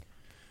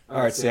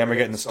All right, Sam, we're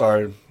getting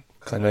started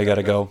because I know you got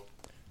to go.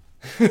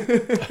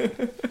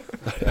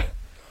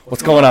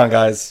 What's going on,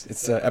 guys?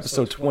 It's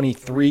episode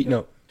 23.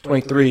 No,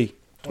 23.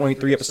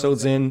 23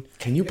 episodes in.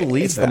 Can you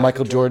believe it's that? the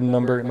Michael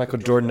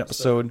Jordan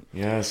episode.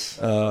 Yes.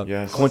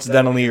 Yes.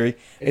 Coincidentally,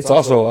 it's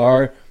also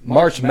our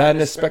March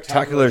Madness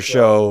Spectacular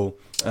show.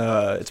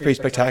 It's pretty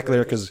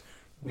spectacular because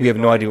we have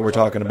no idea what we're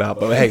talking about.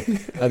 But hey,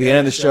 at the end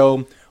of the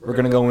show, we're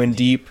going to go in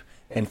deep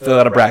and fill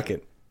out a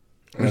bracket.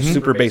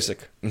 Super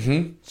basic.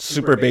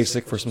 Super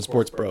basic for some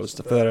sports bros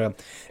to fill out an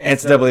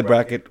NCAA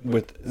bracket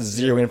with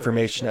zero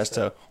information as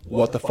to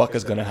what the fuck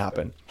is going to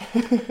happen.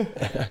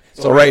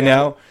 So right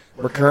now,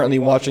 we're currently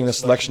watching the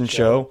selection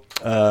show.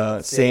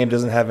 Sam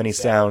doesn't have any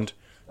sound,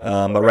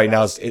 but right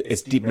now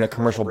it's deep in a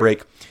commercial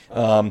break.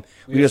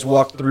 We just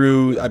walked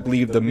through, I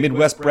believe, the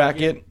Midwest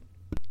bracket.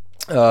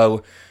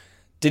 Didn't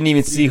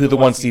even see who the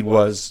 1 seed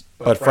was,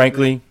 but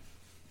frankly,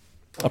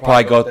 I'll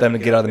probably go with them to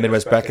get out of the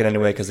Midwest bracket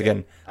anyway, because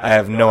again, I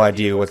have no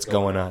idea what's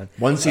going on.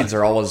 1 seeds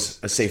are always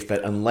a safe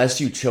bet,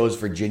 unless you chose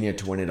Virginia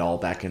to win it all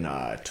back in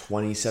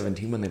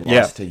 2017 when they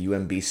lost to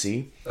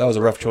UMBC. That was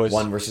a rough choice.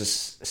 1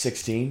 versus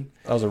 16.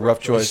 That was a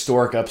rough choice.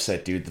 Historic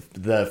upset, dude.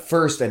 The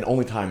first and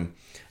only time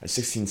a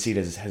 16 seed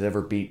has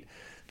ever beat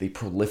the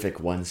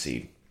prolific 1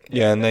 seed.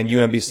 Yeah, and then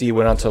UMBC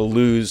went on to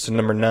lose to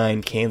number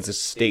 9 Kansas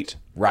State.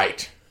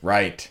 Right.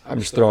 I'm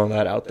just throwing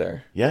that out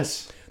there.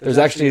 Yes. There's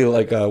actually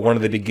like one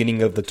of the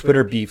beginning of the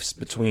Twitter beefs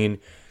between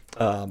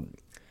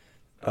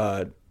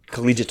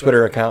collegiate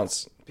Twitter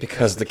accounts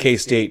because the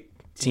K-State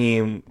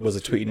team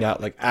was tweeting out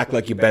like "act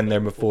like you've been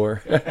there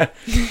before"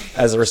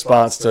 as a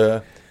response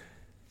to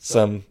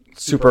some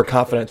super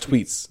confident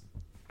tweets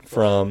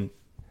from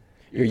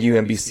your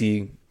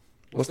UMBC.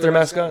 What's their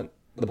mascot?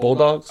 The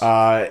Bulldogs?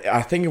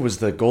 I think it was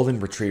the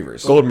Golden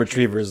Retrievers. Golden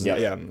Retrievers. Yep.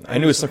 Yeah. I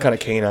knew it was some kind of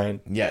canine.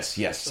 Yes.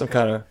 Some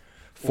kind of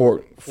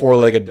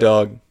four-legged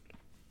dog.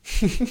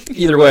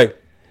 Either way,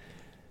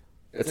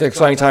 it's an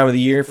exciting time of the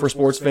year for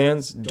sports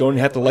fans. Don't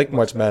have to like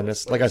March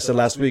Madness. Like I said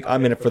last week,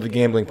 I'm in it for the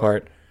gambling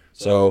part.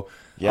 So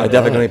I'm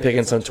definitely going to be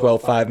picking some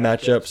 12-5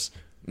 matchups.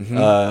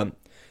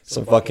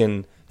 Some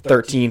fucking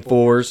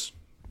 13-4s.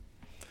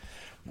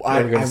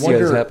 I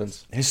wonder,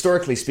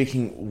 historically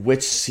speaking,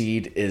 which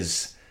seed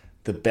is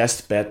the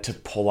best bet to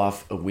pull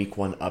off a week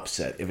 1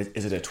 upset?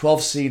 Is it a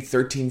 12 seed,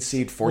 13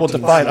 seed, 14 seed?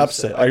 Well, define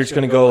upset. Are you just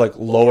going to go like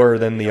lower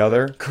than the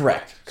other?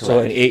 Correct. So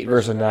an 8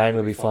 versus a 9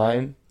 would be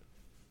fine?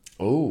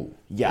 Oh,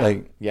 yeah.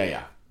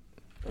 Yeah.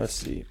 Let's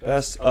see.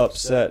 Best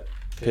upset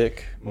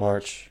pick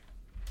March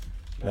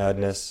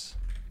Madness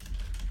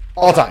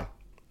all time.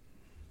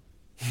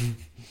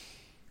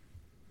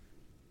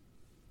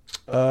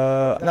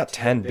 Not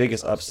 10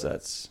 biggest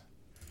upsets.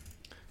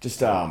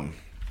 Just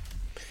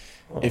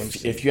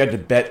if you had to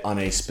bet on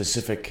a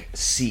specific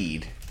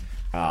seed,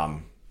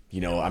 for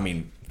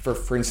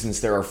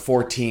instance, there are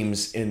 4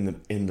 teams in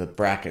the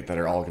bracket that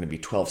are all going to be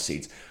 12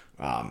 seeds.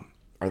 Are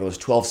those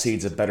 12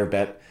 seeds a better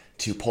bet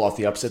to pull off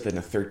the upset than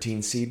a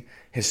 13 seed,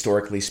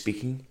 historically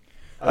speaking?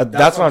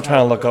 That's what I'm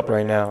trying to look up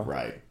right now.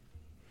 Right.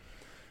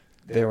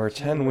 There were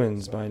 10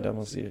 wins by a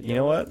double seed. You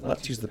know what?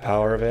 Let's use the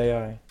power of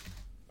AI.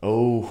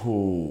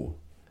 Oh.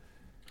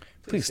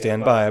 Please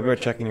stand by. We're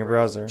checking your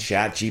browser.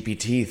 Chat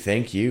GPT,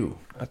 thank you.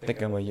 I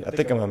think I'm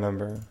a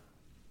member.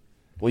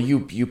 Well,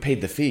 you paid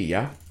the fee,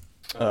 yeah?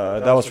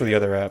 That was for the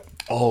other app.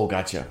 Oh,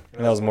 gotcha.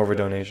 And that was more of a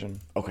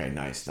donation. Okay,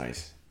 nice. That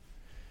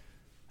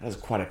is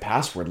quite a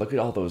password. Look at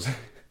all those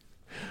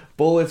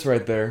bullets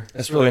right there.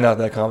 It's really not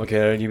that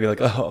complicated. You'd be like,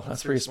 oh,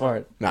 that's pretty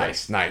smart.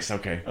 Nice.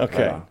 Okay.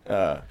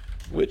 Right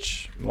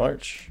which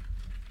March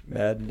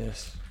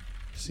Madness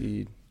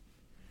seed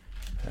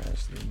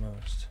has the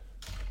most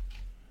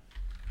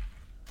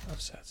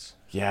upsets?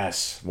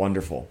 Yes,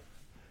 wonderful.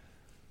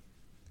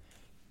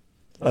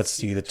 Let's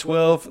see, the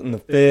 12th and the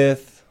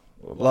 5th,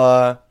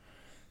 blah.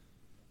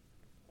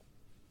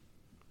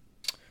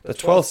 The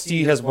 12th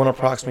seed has won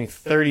approximately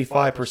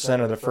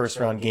 35% of the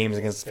first-round games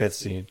against the 5th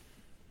seed.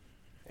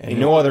 And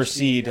no other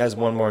seed has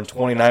won more than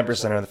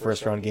 29% of the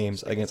first-round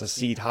games against a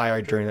seed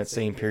higher during that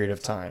same period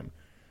of time.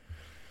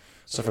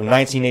 So from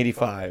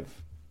 1985.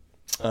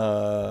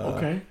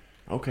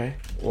 Okay.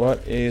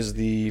 What is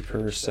the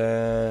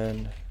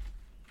percent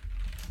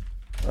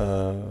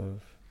of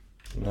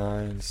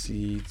 9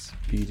 seeds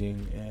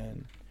beating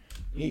an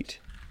 8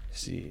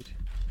 seed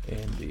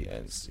in the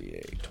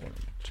NCAA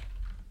tournament?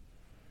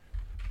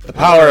 The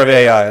power of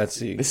AI. Let's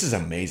see. This is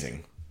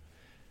amazing.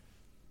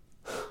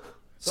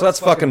 So that's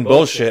fucking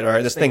bullshit. All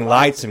right, this thing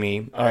lied to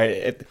me. All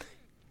right,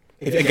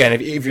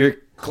 if you're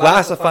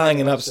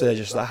classifying an upset,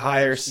 just the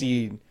higher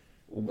seed,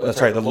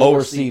 the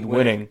lower seed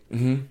winning.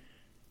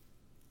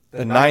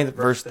 The 9th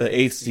versus the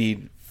 8th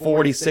seed,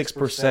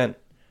 46%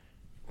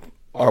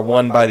 are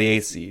won by the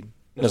 8th seed.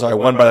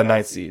 Won by the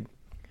 9th seed.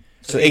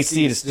 So the 8th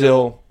seed is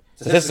still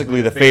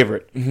statistically the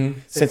favorite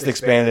since it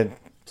expanded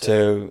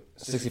to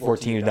 64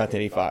 teams in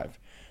 1985.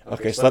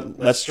 Okay, so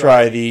let's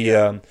try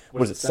the,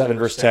 7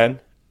 versus 10?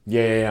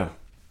 Yeah.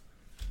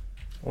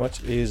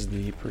 What is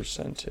the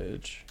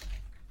percentage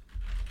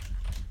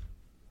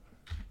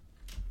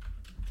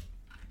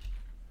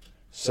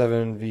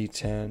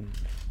 7v10.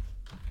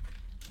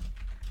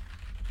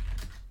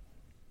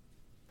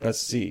 Let's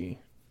see.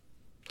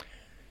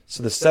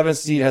 So the 7th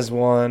seed has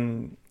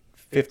won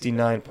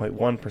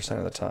 59.1%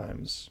 of the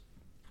times.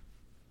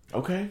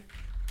 Okay.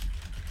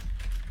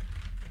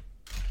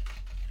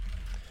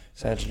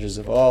 Percentages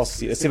of all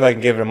seeds. Let's see if I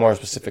can give it a more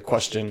specific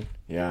question.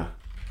 Yeah.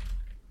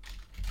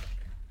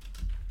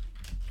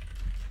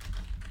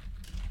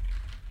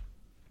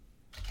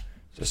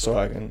 Just so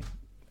I can...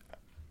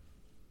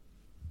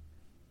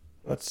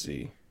 Let's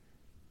see.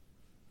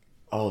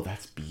 Oh,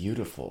 that's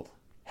beautiful.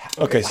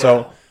 Okay,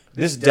 so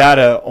this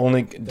data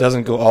only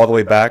doesn't go all the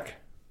way back.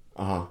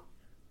 Uh-huh.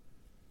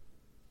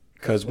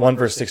 Because 1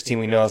 verse 16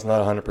 we know is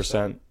not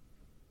 100%.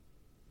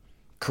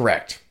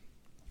 Correct.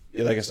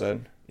 Yeah, like I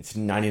said. It's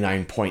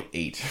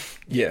 99.8.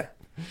 Yeah.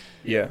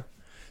 Yeah.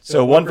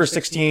 So 1 verse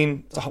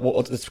 16,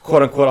 it's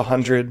quote unquote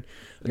 100.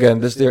 Again,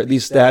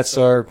 these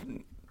stats are...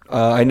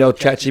 I know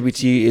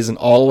ChatGPT isn't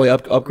all the way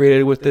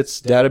upgraded with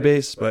its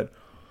database, but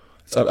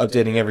it's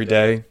updating every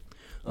day.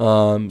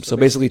 So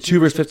basically, 2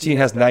 verse 15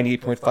 has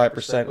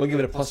 98.5%. We'll give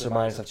it a plus or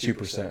minus of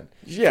 2%.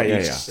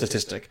 Yeah.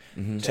 Statistic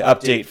to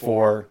update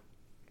for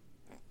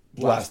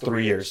the last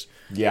 3 years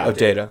of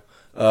data.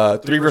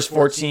 3 verse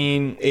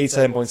 14,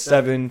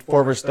 87.7.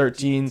 4 verse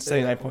 13,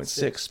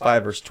 79.6.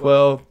 5 verse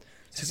 12,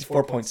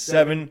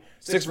 64.7.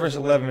 6 verse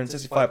 11,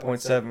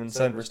 65.7.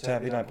 7 verse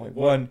 10,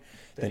 89.1.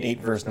 Then 8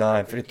 verse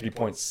 9,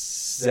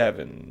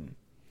 53.7.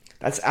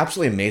 That's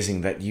absolutely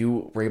amazing that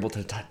you were able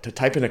to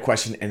type in a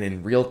question and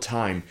in real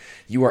time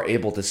you are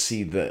able to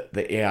see the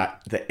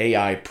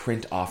AI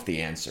print off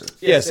the answer.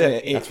 Yes,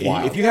 if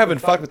you haven't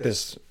fucked with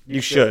this,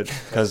 you should,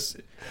 because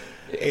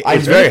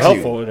it's very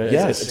helpful.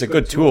 Yes. It's a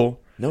good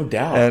tool. No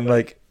doubt. And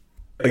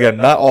again,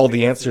 not all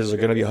the answers are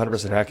going to be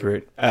 100%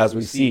 accurate, as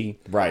we see.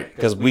 Right.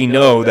 Because we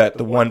know that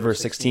the 1 verse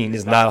 16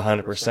 is not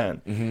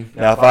 100%.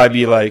 Now, if I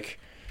be like,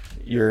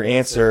 your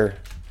answer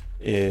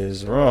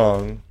is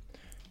wrong,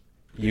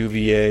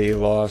 UVA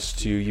lost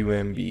to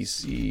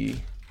UMBC,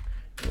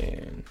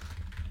 and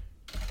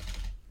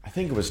I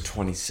think it was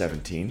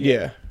 2017.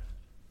 Yeah,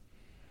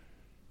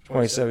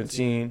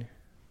 2017,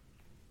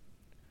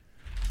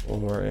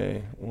 or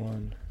a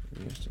 1.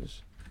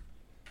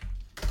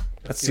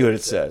 Let's see what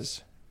it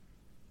says.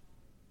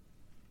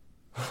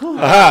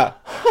 Aha!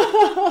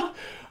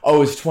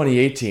 Oh, it's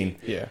 2018.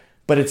 Yeah,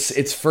 but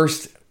its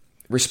first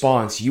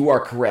response. You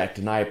are correct,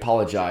 and I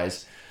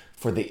apologize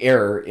for the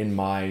error in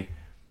my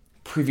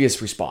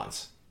previous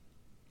response.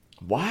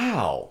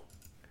 Wow.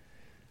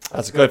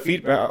 that's good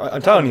feedback.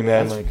 I'm telling you,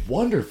 man. That's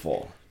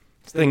wonderful.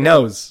 This thing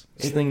knows.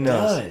 This It thing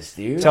knows. does,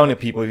 dude. I'm telling you,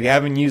 people, if you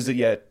haven't used it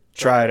yet,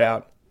 try it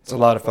out. It's a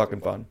lot of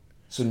fucking fun.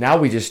 So now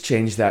we just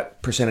changed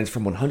that percentage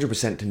from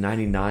 100% to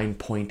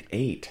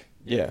 99.8.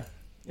 Yeah.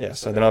 Yeah,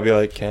 so then I'll be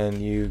like,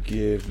 can you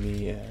give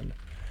me an...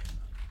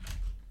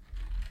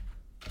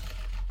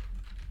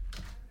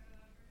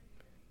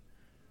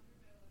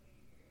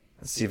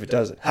 Let's see if it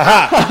does it.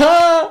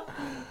 Ha-ha!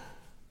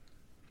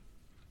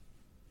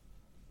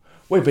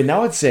 Wait, but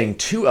now it's saying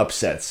 2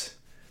 upsets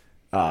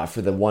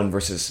for the 1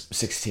 versus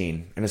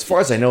 16. And as far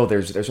as I know,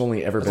 there's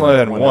only ever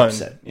been one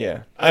upset.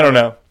 Yeah. I don't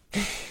know.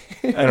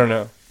 I don't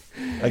know.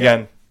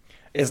 Again,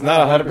 it's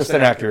not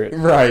 100% accurate.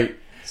 Right.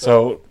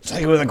 So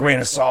take it with a grain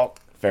of salt.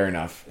 Fair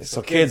enough.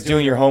 So kids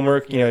doing your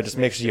homework, just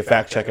make sure you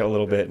fact check it a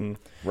little bit and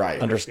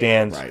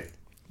understand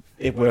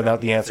if whether or not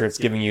the answer it's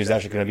giving you is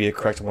actually going to be a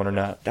correct one or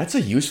not. That's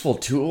a useful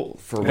tool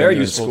for when Very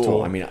you're useful in school.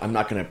 tool. I mean, I'm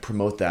not going to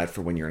promote that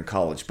for when you're in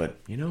college, but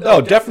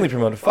Oh, definitely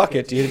promote it. Fuck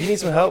it, dude. If you need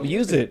some help,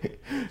 use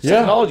it.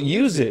 Technology,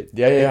 use it.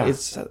 Yeah.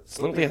 It's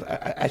literally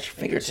at your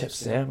fingertips,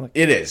 Sam.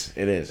 It is.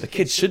 The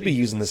kids should be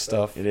using this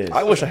stuff. It is.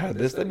 I wish I had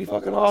this. That'd be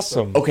fucking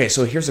awesome. Okay,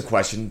 so here's a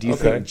question. Do you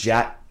think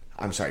Chat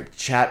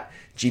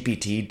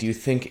GPT, do you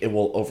think it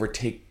will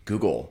overtake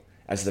Google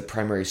as the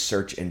primary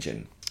search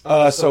engine?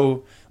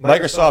 So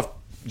Microsoft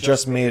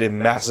just made a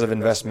massive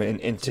investment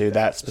into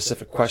that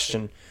specific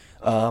question.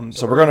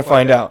 So we're going to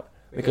find out,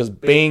 because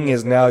Bing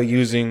is now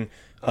using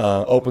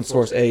open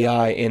source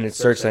AI in its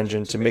search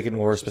engine to make it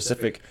more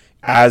specific,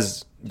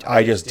 as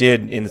I just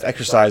did in this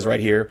exercise right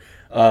here.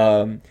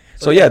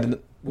 So yeah,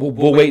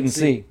 we'll wait and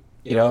see.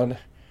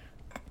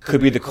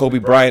 Could be the Kobe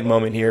Bryant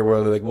moment here,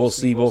 where they're like, we'll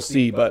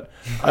see. But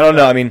I don't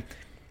know. I mean,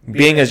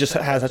 Bing has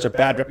such a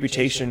bad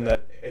reputation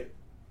that.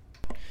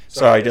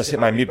 Sorry, I just hit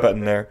my mute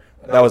button there.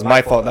 That was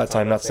my fault that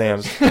time, not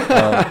Sam's.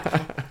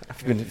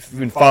 If you've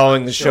been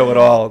following the show at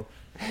all,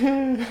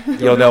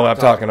 you'll know what I'm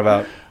talking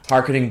about.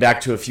 Harkening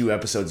back to a few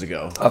episodes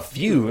ago. A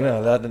few?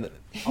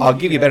 I'll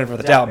give you a benefit of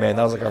the doubt, man.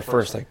 That was like our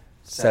first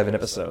 7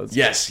 episodes.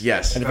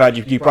 Yes. And in fact,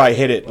 you probably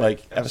hit it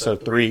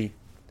episode 3.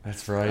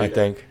 That's right. I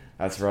think.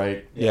 That's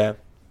right. Yeah.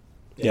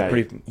 Yeah.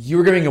 You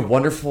were giving a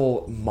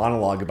wonderful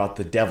monologue about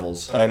the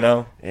Devils. I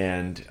know.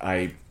 And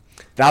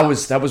that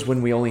was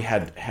when we only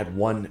had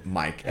one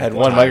mic. Had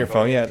one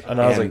microphone, yeah. And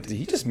I was like, did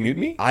he just mute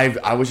me?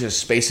 I was just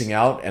spacing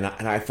out, and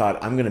I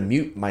thought, I'm going to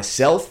mute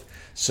myself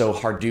so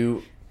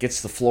Hardu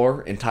gets the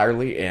floor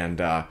entirely. And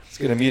he's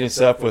going to mute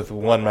himself with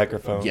one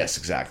microphone. Yes,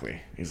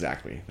 exactly.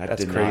 That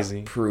That's did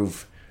crazy. not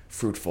prove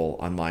fruitful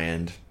on my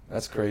end.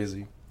 That's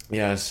crazy.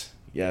 Yes.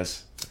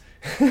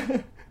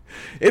 It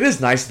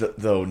is nice,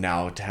 though,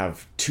 now to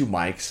have two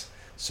mics,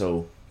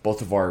 so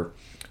both of our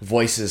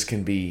voices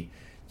can be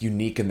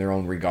unique in their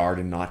own regard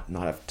and not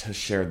have to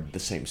share the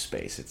same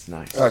space. It's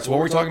nice. All right, so what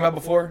were we talking about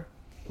before?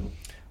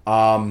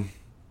 So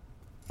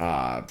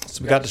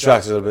we got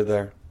distracted a little bit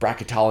there.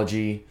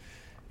 Bracketology,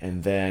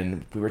 and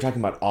then we were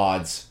talking about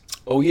odds.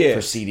 Oh, yeah.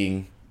 For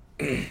seeding.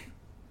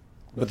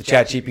 With the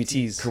chat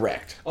GPTs.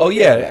 Correct. Oh,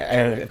 yeah,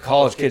 and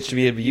college kids should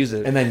be able to use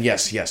it. And then,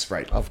 yes,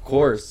 right. Of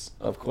course.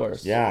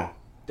 Yeah.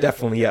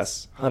 Definitely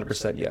yes.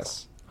 100%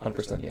 yes.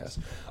 100% yes.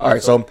 All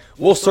right, so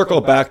we'll circle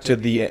back to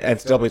the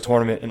NCAA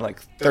tournament in like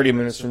 30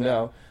 minutes from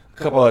now. A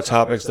couple of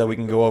topics that we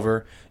can go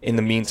over in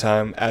the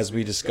meantime as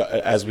we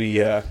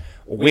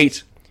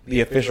wait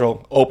the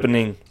official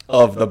opening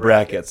of the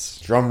brackets.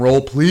 Drum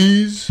roll,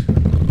 please.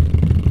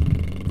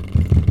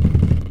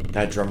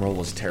 That drum roll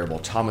was terrible.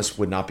 Thomas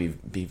would not be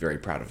very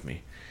proud of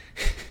me.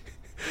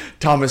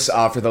 Thomas,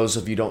 for those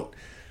of you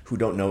who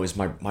don't know, is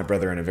my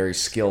brother and a very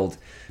skilled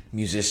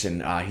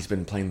musician. He's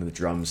been playing the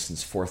drums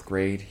since 4th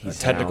grade. He's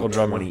a technical now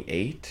drummer.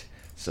 28.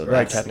 So Very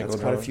that's technical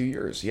quite drummer. a few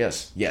years.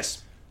 Yes.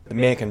 The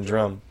man can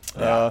drum.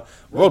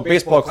 World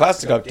Baseball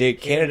Classic update.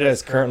 Canada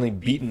has currently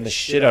beaten the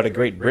shit out of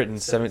Great Britain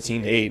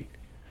 17-8.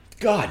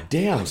 God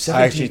damn.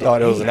 I actually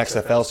thought it was an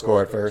XFL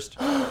score at first.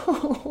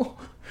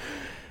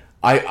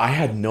 I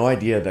had no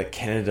idea that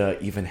Canada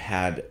even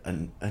had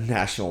a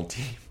national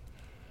team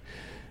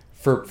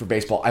for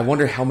baseball. I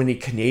wonder how many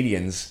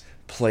Canadians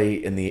play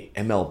in the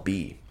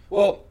MLB.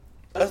 Well,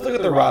 let's look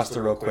at the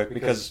roster real quick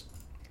because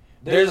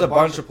there's a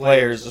bunch of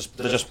players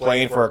just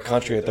playing for a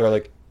country that they're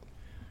like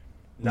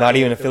not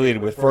even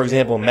affiliated with. For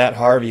example, Matt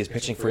Harvey is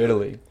pitching for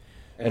Italy,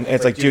 and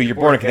it's like, dude, you're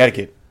born in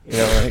Connecticut. You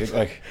know,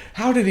 like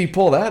How did he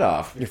pull that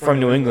off? you're from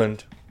New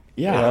England.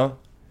 Yeah. You know?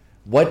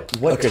 What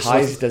Okay, so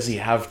ties let's- does he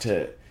have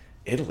to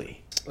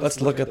Italy? Let's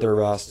look at their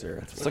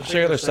roster. Let's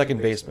check out their second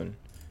baseman.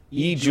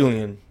 E.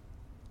 Julian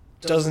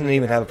doesn't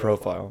even have a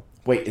profile.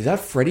 Wait, is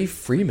that Freddie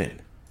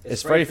Freeman?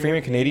 Is Freddie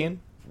Freeman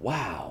Canadian?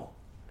 Wow.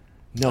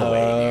 No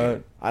way,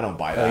 dude. I don't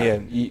buy that. Oh, yeah.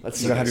 You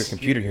Let's don't see have your this.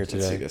 computer here Let's see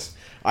today. this.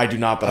 I do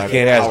not, but I have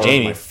can't the ask power of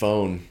Jamie. my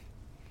phone.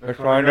 Let's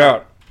find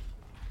out.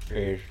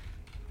 Is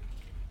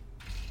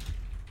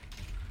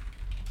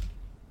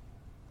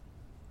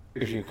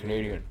he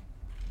Canadian?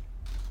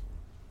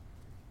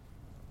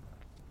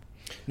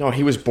 No,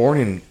 he was born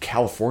in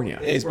California.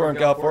 He's born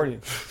in California.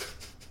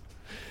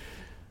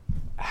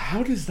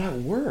 How does that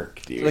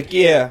work, dude? Like,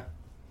 yeah.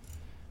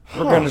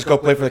 We're going to just go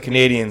play for the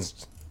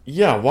Canadians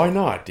yeah, why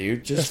not,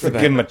 dude? just to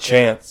give him a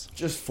chance.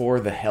 just for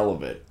the hell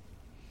of it.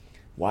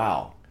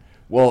 Wow.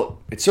 Well,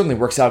 it certainly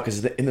works out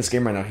because in this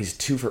game right now, he's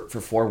 2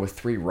 for 4 with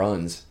 3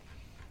 runs.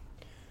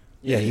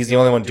 Yeah, he's the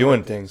only one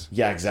doing things.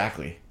 Yeah,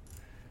 exactly.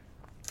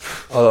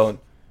 Although,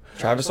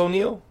 Travis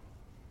O'Neal?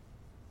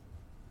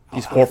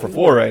 He's 4 for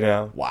 4 right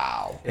now.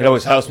 Wow. It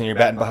always helps when you're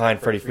batting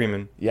behind Freddie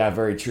Freeman, Yeah,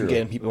 very true.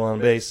 getting people on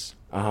base.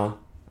 Uh-huh.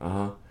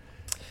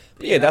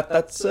 But yeah,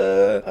 that's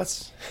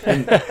that's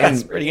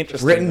pretty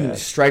interesting. Britain man.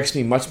 strikes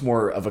me much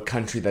more of a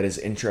country that is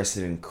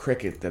interested in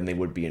cricket than they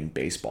would be in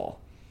baseball.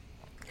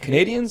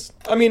 Canadians?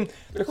 I mean,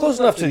 they're close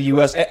enough to the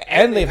U.S.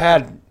 And they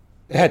had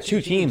 2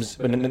 teams,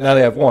 but now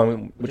they have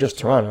 1 with just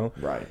Toronto.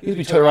 Right. It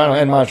used to be Toronto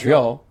and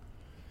Montreal.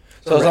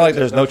 So it's not like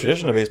there's no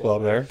tradition of baseball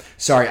up there.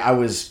 Sorry, I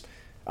was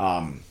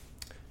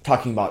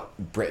talking about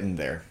Britain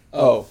there.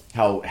 Oh.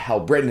 How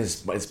Britain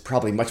is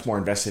probably much more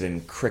invested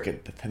in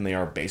cricket than they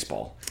are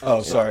baseball.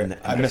 Oh, sorry. In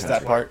I missed that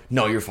country. part.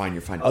 No, you're fine.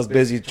 You're fine. I was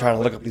busy trying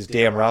to look up these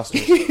damn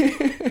rosters.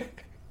 I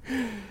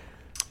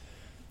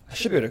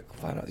should be able to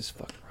find out these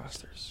fucking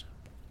rosters.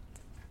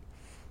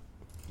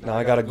 Now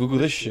I gotta Google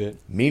this shit.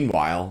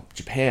 Meanwhile,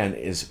 Japan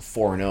is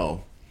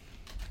 4-0,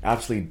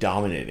 absolutely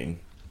dominating.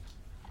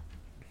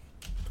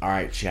 All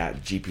right,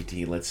 chat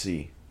GPT. Let's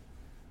see.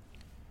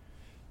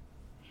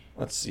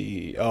 Let's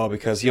see. Oh,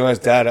 because he only has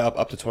data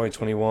up to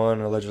 2021,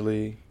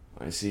 allegedly.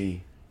 I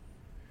see.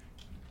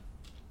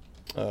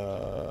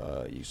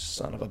 You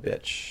son of a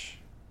bitch.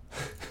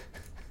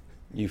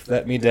 You've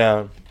let me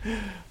down.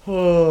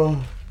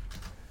 Oh.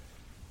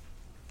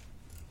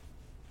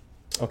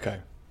 Okay.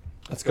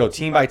 Let's go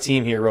team by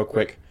team here real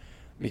quick.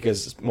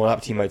 Because, well,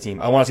 not team by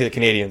team. I want to see the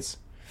Canadians.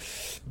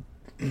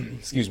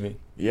 Excuse me.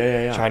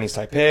 Yeah. Chinese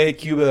Taipei,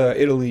 Cuba,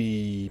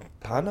 Italy,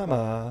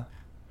 Panama,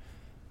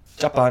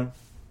 Japan.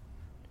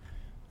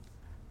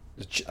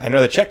 I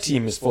know the Czech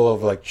team is full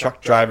of like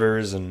truck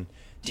drivers and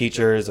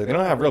teachers. Like they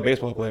don't have real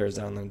baseball players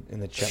down in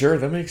the Czech. Sure,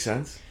 that makes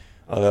sense.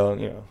 Although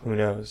who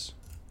knows?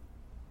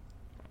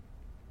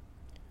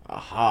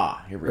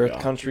 Aha, here we Birth go.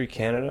 country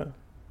Canada.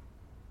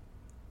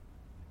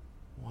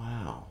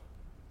 Wow.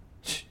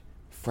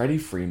 Freddie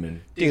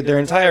Freeman. Dude, their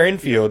entire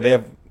infield they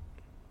have.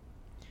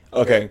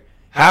 Okay,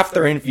 half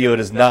their infield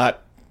is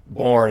not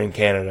born in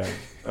Canada.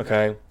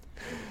 Okay,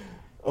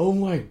 Oh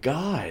my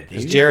God,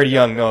 it's dude. Jared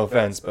Young. No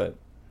offense, but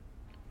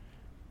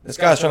this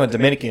guy's from the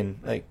Dominican,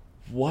 like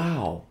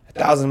Wow.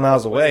 1,000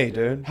 miles away,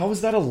 dude. How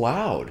is that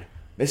allowed?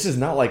 This is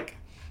not like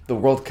the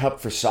World Cup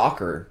for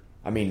soccer.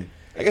 I mean,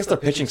 I guess their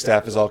pitching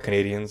staff is all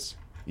Canadians.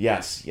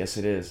 Yes,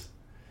 it is.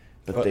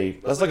 But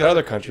let's look at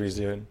other countries,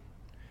 dude.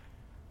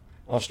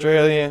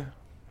 Australia.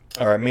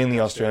 All right, mainly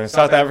Australia.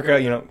 South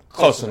Africa,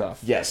 close enough.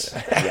 Yes.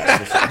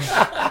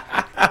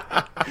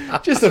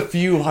 Just a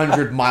few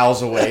hundred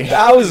miles away.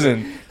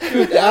 2,000.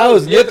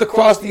 You have to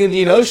cross the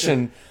Indian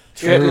Ocean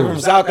to get from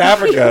South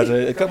Africa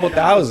to a couple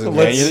thousand.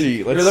 Let's man. see.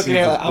 You're looking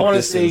at. I want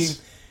to see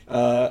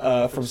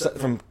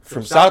from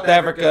South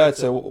Africa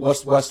to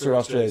Western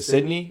Australia,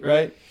 Sydney,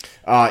 right?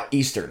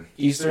 Eastern.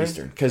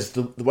 Eastern, because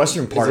the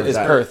western part of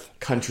that Perth.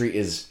 Country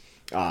is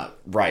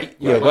right.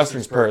 Yeah,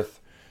 Western's Perth.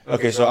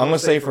 Okay, so I'm gonna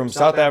say from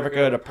South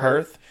Africa to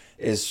Perth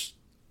is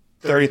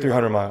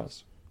 3,300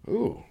 miles.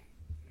 Ooh,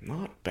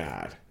 not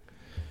bad.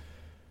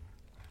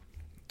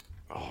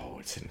 Oh,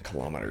 it's in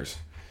kilometers.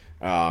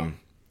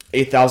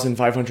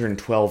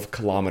 8,512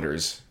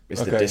 kilometers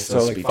is the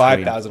distance so like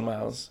between 5,000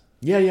 miles.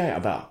 Yeah,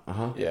 about.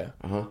 Yeah.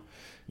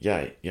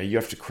 Yeah. You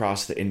have to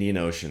cross the Indian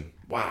Ocean.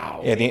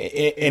 Wow. Yeah,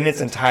 in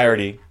its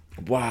entirety.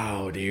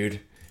 Wow,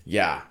 dude.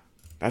 Yeah,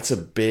 that's a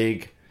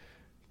big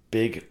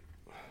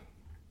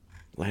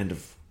land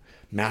of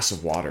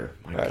massive water.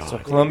 My God. So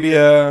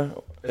Colombia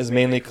is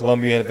mainly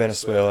Colombia and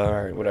Venezuela,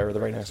 or whatever.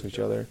 They're right next to each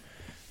other.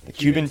 The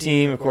Cuban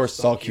team, of course,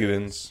 it's all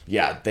Cubans.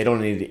 Yeah, they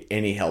don't need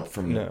any help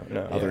from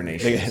other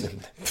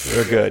nations.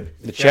 They're good.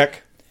 The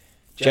Czech,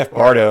 Jeff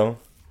Bardo.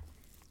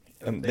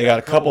 They got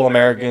a couple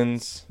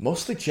Americans.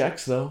 Mostly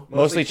Czechs, though.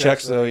 Mostly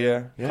Czechs, though,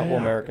 yeah. A couple yeah.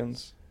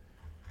 Americans.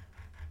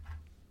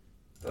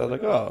 I was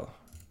like, oh.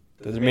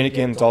 The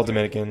Dominican, it's all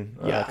Dominican.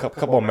 Yeah. A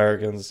couple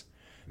Americans.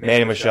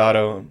 Manny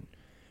Machado.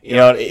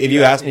 If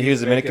you asked me if he was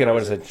Dominican, I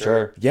would have said,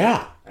 sure.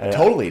 Yeah,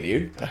 totally,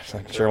 dude. I was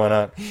like, sure, why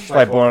not? He's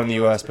probably born in the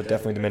U.S., but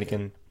definitely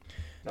Dominican.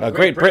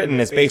 Great Britain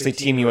is basically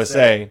Team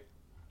USA.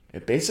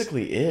 It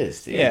basically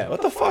is, dude. Yeah,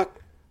 what the fuck?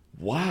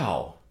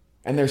 Wow.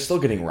 And they're still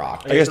getting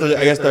rocked. I guess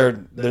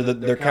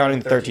they're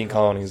counting 13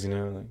 colonies,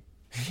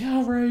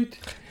 Yeah, right.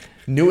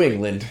 New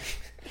England.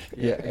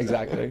 Yeah,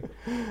 exactly.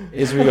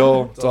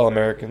 Israel, it's all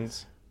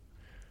Americans.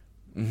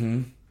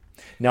 Mm-hmm.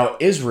 Now,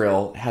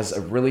 Israel has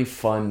a really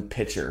fun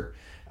pitcher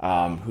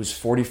who's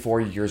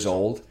 44 years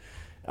old.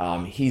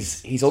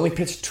 He's only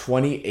pitched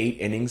 28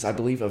 innings, I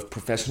believe, of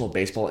professional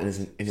baseball in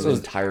his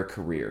entire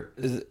career.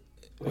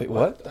 Wait,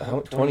 what?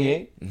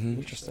 28? Mm-hmm.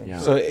 Interesting. Yeah.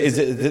 So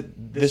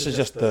this is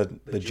just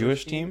the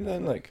Jewish team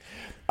then?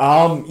 Yeah.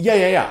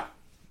 Okay.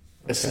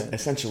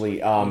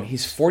 Essentially,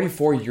 he's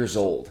 44 years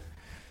old.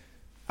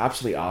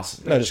 Absolutely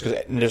awesome. No, just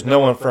because there's no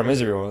one from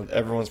Israel.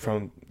 Everyone's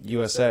from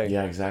USA.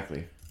 Yeah,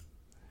 exactly.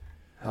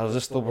 How is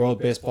this the World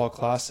Baseball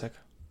Classic?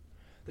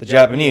 The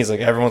Japanese,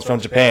 everyone's from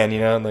Japan,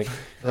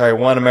 sorry,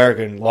 one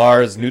American,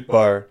 Lars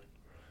Nootbaar,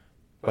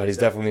 but he's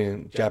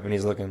definitely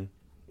Japanese looking.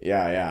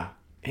 Yeah.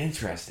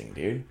 Interesting,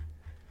 dude.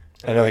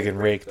 I know he can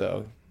rake,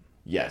 though.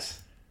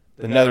 Yes.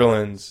 The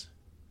Netherlands.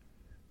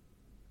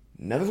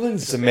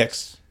 Netherlands? It's a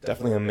mix.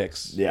 Definitely a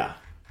mix. Yeah.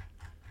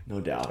 No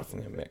doubt.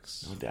 Definitely a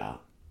mix. No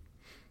doubt.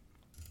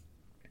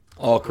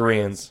 All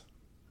Koreans.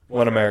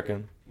 One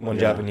American. One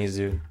Japanese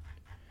dude.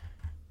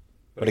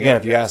 But again,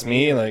 if you ask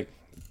me, I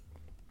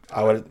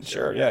would,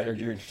 sure, yeah,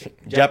 you're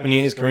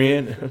Japanese,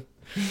 Korean,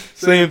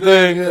 same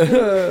thing.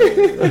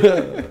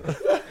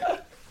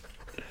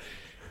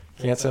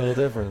 Can't tell the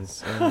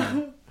difference.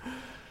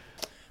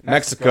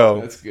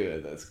 Mexico.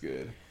 That's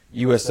good.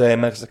 USA,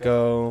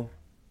 Mexico.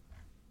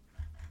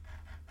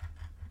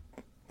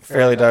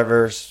 Fairly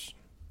diverse.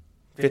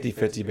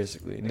 50-50,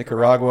 basically.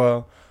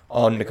 Nicaragua,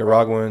 all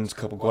Nicaraguans, a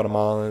couple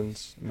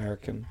Guatemalans,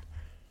 American.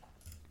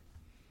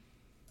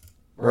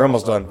 We're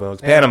almost done,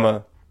 folks.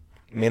 Panama.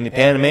 Mainly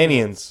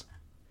Panamanians.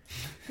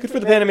 Good for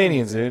the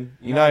Panamanians, dude.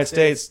 United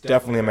States,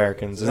 definitely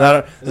Americans. There's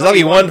not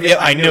be one. Yeah,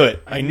 I knew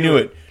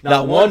it.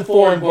 Not one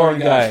foreign-born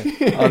guy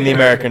on the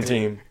American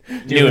team.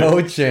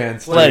 No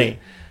chance. Plenty.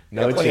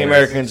 No plenty chance.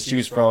 Americans to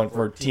choose from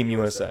for Team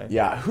USA.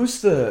 Yeah.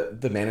 Who's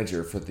the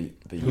manager for the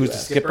Who's US?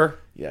 the skipper?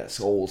 Yes,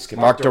 old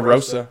skipper. Mark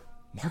DeRosa.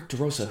 Mark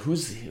DeRosa.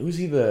 Who's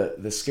he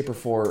the skipper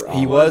for?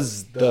 He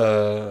was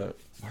the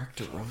Mark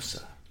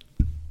DeRosa.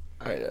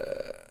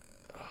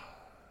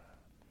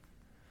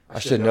 I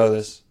should know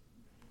this.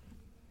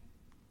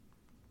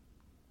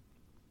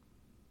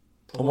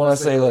 I want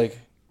to say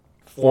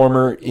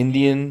former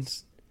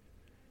Indians,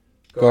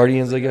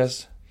 Guardians, I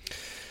guess.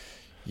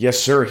 Yes,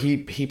 sir.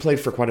 He played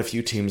for quite a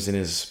few teams in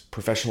his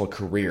professional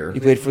career. He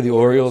played for the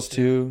Orioles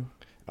too.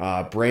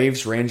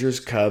 Braves, Rangers,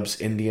 Cubs,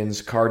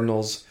 Indians,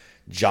 Cardinals,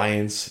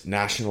 Giants,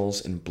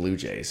 Nationals, and Blue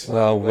Jays.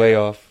 Well, way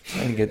off. I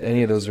didn't get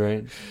any of those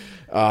right.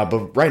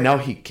 But right now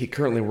he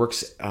currently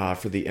works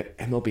for the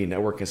MLB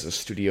Network as a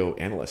studio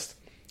analyst.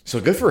 So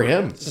good for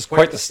him. This is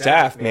quite the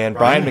staff, man.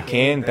 Brian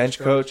McCann, bench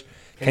coach.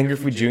 Ken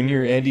Griffey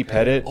Jr., Andy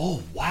Pettit.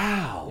 Oh,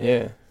 wow.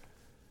 Yeah.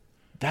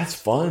 That's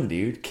fun,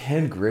 dude.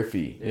 Ken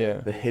Griffey. Yeah.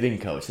 The hitting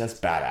coach. That's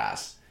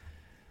badass.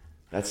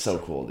 That's so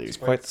cool, dude. It's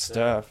quite the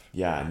staff.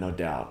 Yeah, no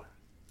doubt.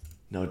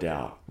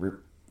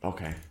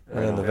 Okay.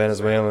 And then the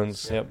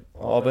Venezuelans. Yep.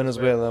 All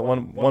Venezuela.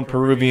 One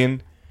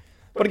Peruvian.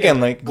 But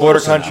again, border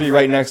country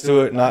right next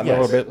to it. Not a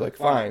little bit.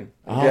 Fine.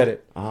 I get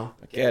it. I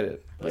get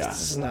it. But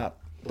this is not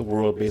the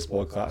World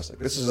Baseball Classic.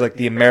 This is like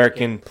the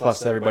American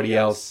plus everybody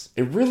else.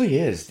 It really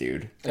is,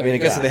 dude. I mean, I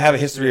guess they have a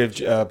history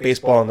of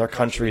baseball in their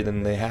country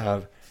than they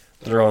have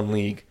their own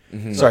league.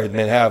 Mm-hmm. Sorry,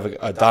 they have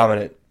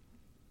a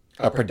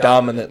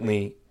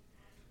predominantly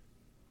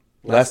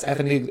less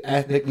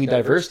ethnically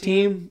diverse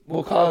team.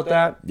 We'll call it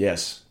that.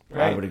 Yes,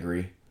 Right? I would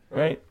agree.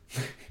 Right?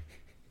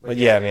 But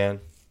yeah, man,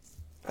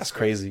 that's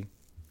crazy.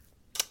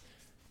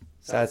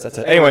 That's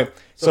it. Anyway,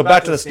 so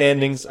back to the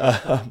standings.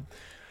 A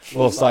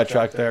little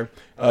sidetrack there.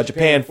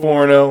 Japan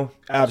 4-0,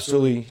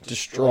 absolutely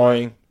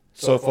destroying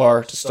so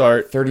far to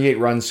start. 38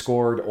 runs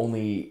scored,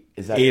 only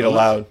is that 8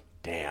 allowed.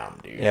 Damn,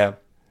 dude.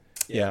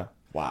 Yeah.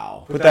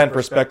 Wow. Put that in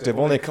perspective.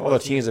 Only a couple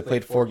of teams have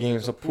played 4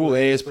 games. So Pool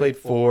A has played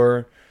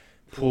 4.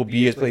 Pool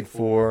B has played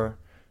 4.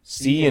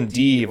 C and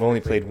D have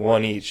only played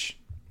 1 each.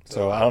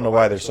 So I don't know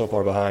why they're so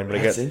far behind,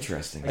 but That's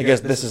interesting. I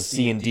guess this is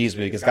C and D's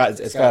week. It's got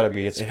to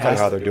be. It's kind of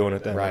how they're doing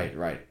it then. Right.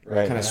 Right.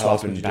 Kind of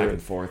swapping back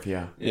and forth,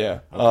 yeah.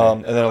 Yeah. Okay.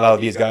 And then allow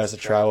these guys to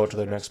travel to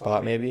their next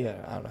spot, maybe. I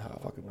don't know how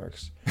it fucking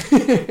works.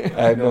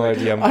 I have no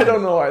idea. I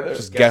don't know either.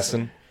 Just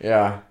guessing.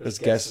 Yeah.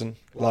 Just guessing.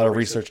 A lot of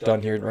research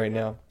done here right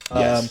now.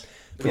 Yes.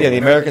 But yeah, the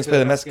Americans play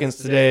the Mexicans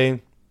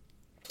today,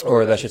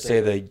 or I should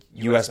say the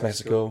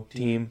U.S.-Mexico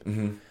team.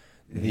 Mm-hmm.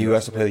 The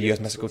U.S. will play the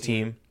U.S.-Mexico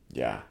team.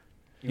 Yeah.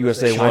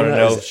 USA China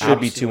 1-0, should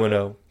be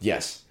 2-0.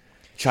 Yes.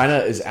 China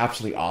is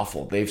absolutely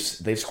awful. They've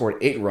scored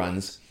 8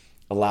 runs,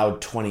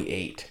 allowed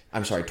 28.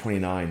 I'm sorry,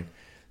 29.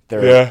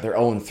 They're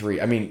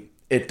 0-3. I mean,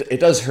 it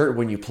does hurt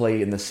when you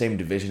play in the same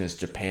division as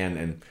Japan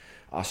and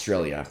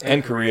Australia.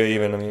 And Korea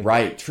even, I mean.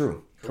 Right,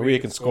 true. Korea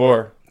can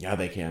score. Yeah,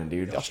 they can,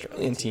 dude. The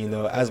Australian team,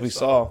 though, as we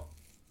saw,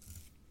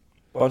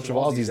 bunch of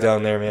Aussies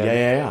down there, man.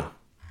 Yeah.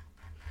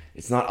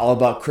 It's not all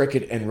about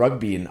cricket and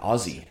rugby and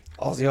Aussie.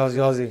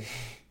 Aussie.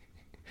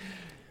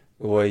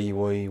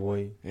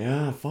 Oi.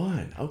 Yeah,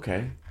 fine.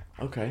 Okay.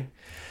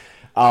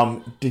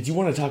 Did you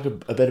want to talk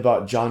a bit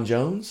about John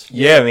Jones?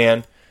 Yeah,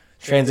 man.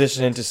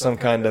 Transition into some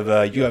kind of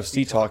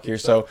UFC talk here.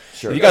 So,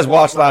 Sure. if you guys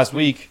watched last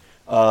week,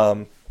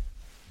 John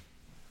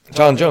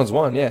Jones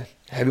won, yeah.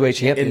 Heavyweight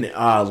champion.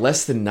 In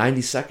less than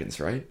 90 seconds,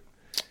 right?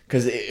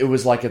 Because it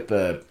was like at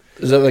the...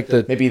 Is that like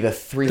the... Maybe the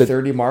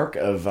 3:30 mark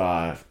of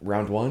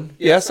round 1?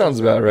 Yeah, that sounds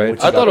about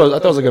right. I thought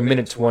it was like a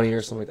minute 20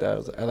 or something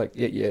like that. I like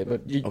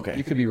but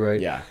you could be right.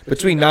 Yeah.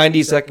 Between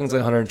 90 seconds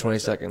and 120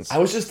 seconds. I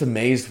was just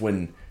amazed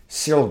when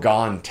Cyril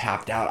Gahn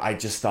tapped out. I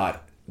just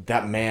thought,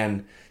 that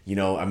man,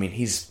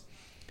 he's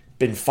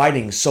been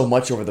fighting so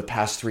much over the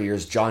past 3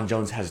 years. John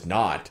Jones has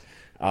not.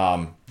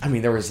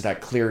 There was that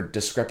clear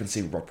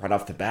discrepancy right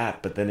off the bat.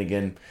 But then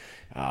again,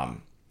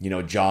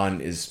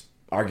 John is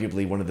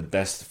arguably one of the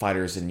best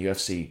fighters in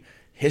UFC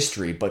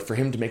history. But for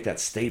him to make that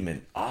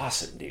statement,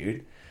 awesome,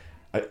 dude.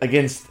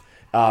 Against,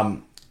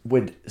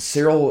 would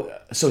Cyril...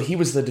 So he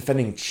was the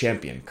defending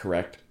champion,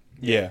 correct?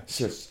 Yeah.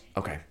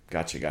 Okay,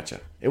 gotcha.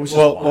 It was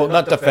well,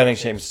 not defending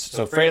champions.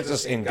 So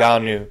Francis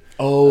Ngannou,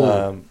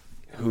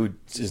 who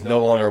is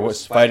no longer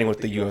was fighting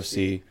with the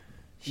UFC,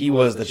 he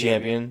was the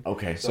champion.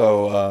 Okay.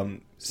 So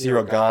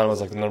Cyril Gahn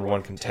was like the number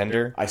 1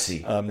 contender. I see.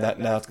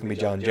 Now it's gonna be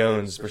John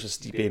Jones versus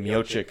Stipe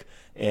Miocic,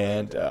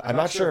 and I'm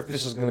not sure if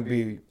this is gonna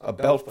be a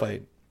belt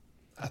fight.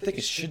 I think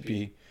it should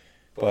be,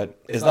 but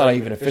it's not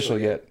even official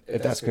yet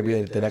if that's going to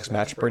be the next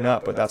matchup or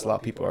not, but that's a lot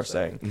of people are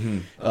saying.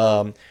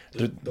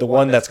 Mm-hmm. The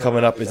one that's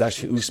coming up is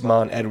actually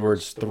Usman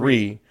Edwards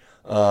 3,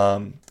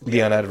 Leon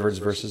Edwards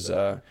versus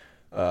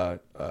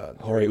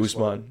Jorge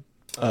Usman.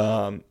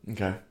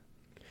 Okay.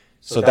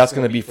 So that's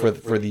going to be for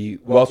the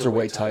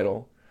welterweight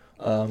title.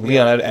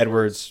 Leon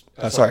Edwards,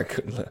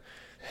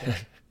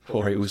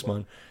 Jorge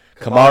Usman,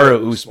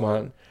 Kamaru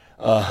Usman.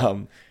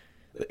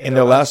 In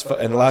the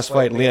last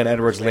fight, Leon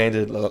Edwards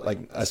landed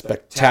like a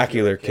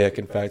spectacular kick.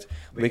 In fact,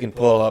 we can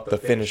pull up the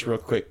finish real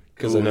quick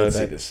because I know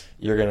that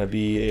you're gonna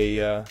be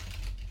a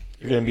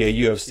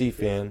UFC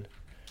fan.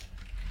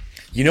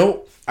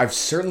 I've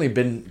certainly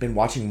been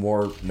watching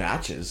more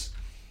matches,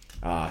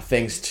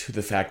 thanks to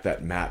the fact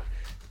that Matt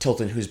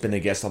Tilton, who's been a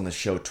guest on the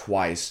show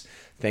twice,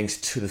 thanks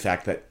to the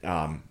fact that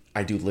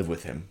I do live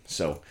with him,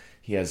 so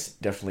he has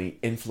definitely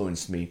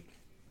influenced me.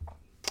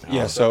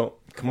 So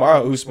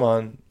Kamaru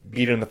Usman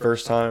beat him the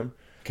first time.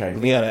 Okay.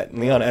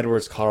 Leon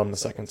Edwards caught him the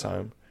second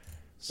time.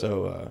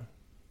 So,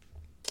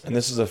 and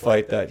this is a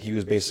fight that he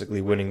was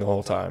basically winning the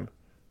whole time.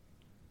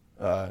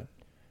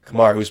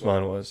 Kamaru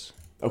Usman was.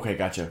 Okay,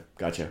 gotcha.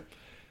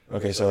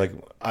 Okay, so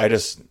I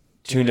just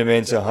tuned him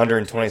into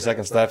 120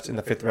 seconds left in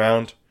the 5th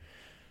round.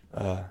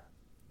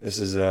 This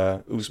is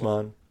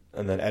Usman,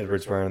 and then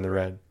Edwards wearing the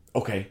red.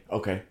 Okay.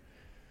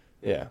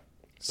 Yeah.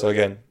 So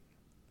again,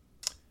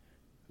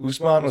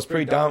 Usman was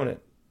pretty dominant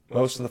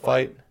most of the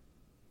fight.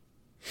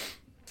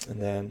 And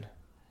then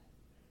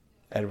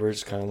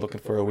Edwards kind of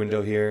looking for a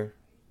window here.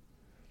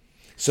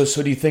 So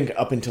do you think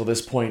up until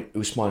this point,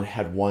 Usman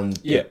had won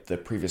the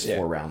previous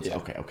 4 rounds? Yeah.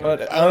 Okay.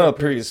 But I don't know the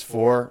previous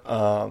 4,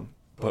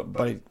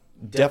 but he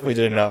definitely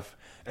did enough.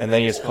 And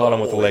then he just caught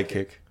him with a leg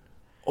kick.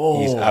 Oh.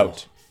 He's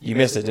out. You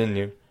missed it, didn't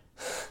you?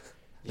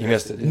 You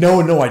missed it. No,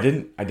 I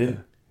didn't.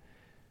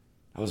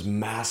 That was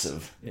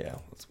massive. Yeah,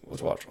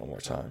 let's watch one more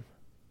time.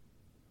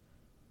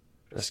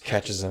 Just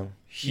catches him.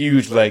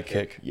 Huge leg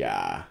kick.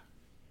 Yeah.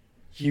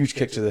 Huge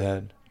kick to the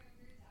head.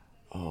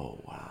 Oh,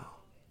 wow.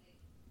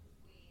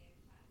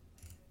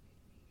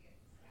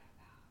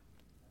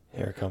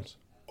 Here it comes.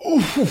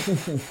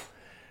 Ooh.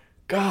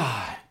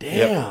 God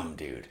damn,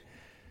 dude.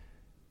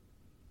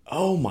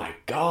 Oh, my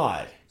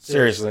God.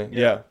 Seriously.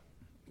 Yeah.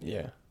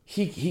 Yeah.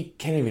 He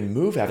can't even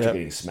move after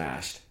getting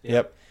smashed.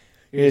 Yep.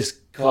 He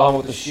just caught him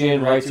with the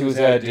shin right to his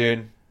head,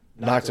 dude.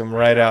 Knocked him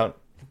right out.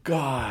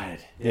 God.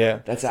 Yeah.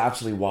 That's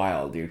absolutely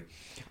wild, dude.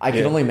 I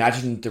can only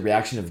imagine the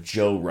reaction of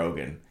Joe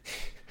Rogan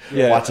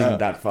watching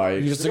that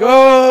fight. He's just like,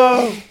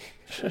 oh!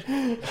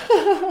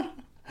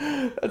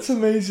 That's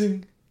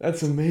amazing.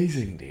 That's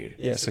amazing, dude.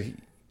 Yeah, so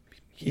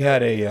he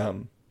had a...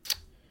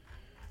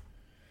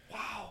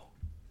 wow.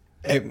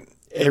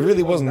 It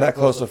really wasn't that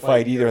close a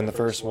fight either in the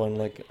first one.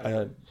 Like,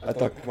 I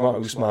thought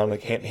Usman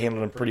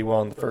handled him pretty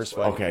well in the first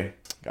fight. Okay,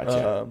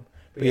 gotcha.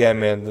 But yeah,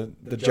 man,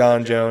 the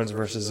John Jones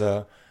versus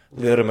Lyoto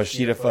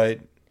Machida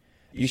fight,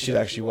 you should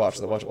actually watch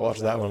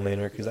that one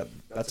later, because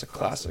that's a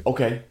classic.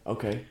 Okay.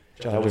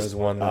 John Jones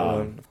won that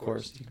one, of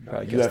course. You can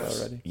probably guess that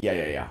already.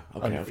 Yeah.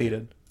 Okay.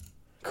 Undefeated.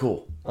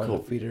 Cool.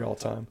 Undefeated all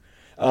time.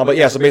 But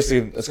yeah, so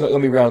basically,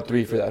 let me round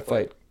 3 for that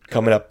fight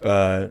coming up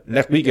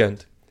next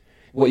weekend.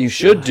 What you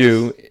should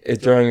do is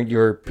during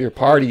your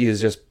party is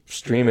just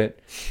stream it.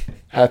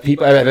 Have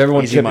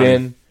everyone Easy chip money.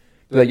 in.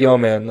 Be like, yo,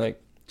 man, like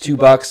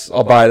 $2,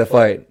 I'll buy the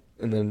fight,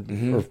 and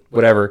then or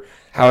whatever.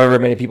 However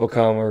many people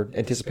come or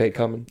anticipate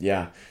coming.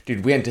 Yeah,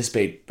 dude, we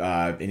anticipate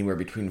anywhere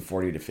between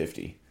 40 to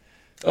 50.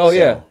 Oh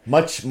yeah,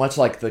 much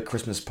like the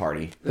Christmas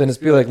party. Then it's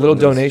be like little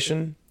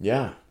donation.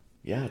 Yeah,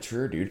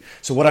 true, dude.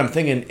 So what I'm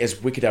thinking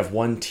is we could have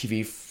one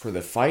TV for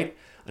the fight,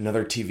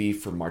 another TV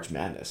for March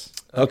Madness.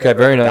 Okay,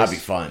 very nice. That'd be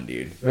fun,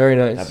 dude. Very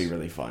nice. That'd be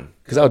really fun.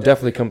 Because I'll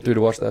definitely come through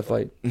to watch that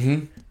fight.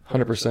 100%. Mm-hmm.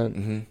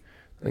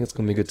 I think it's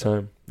gonna be a good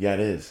time. Yeah, it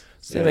is.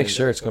 So they make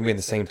sure it's gonna be in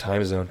the same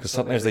time zone, because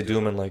sometimes they do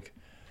them in like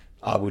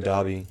Abu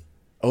Dhabi.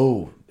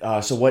 Oh,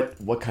 so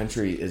what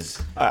country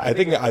is? I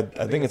think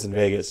it's in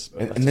Vegas.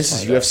 And this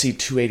is UFC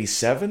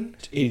 287.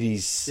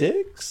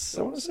 86,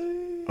 I want to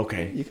say.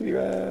 Okay, You could be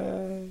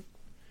right.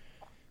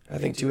 I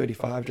think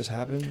 285 just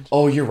happened.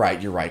 Oh, you're right.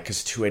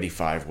 Because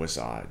 285 was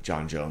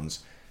John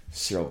Jones,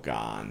 Cyril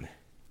Gane.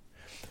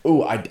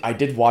 Oh, I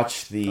did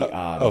watch the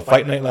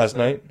Fight night last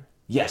night.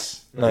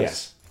 Yes, Nice.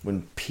 yes.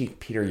 When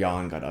Peter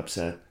Yan got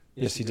upset.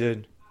 Yes, he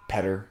did.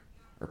 Peter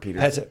or Peter.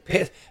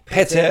 Peter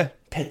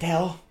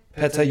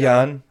Peter.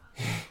 Yan.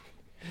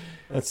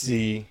 Let's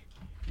see.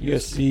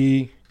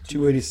 UFC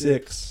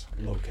 286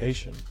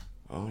 location.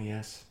 Oh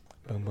yes.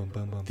 Boom, boom,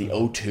 boom, boom. The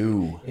boom.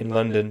 O2 in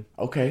London.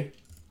 Okay.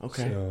 So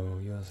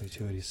UFC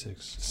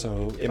 286.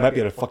 So it might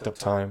be at a fucked up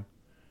time.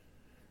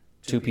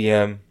 2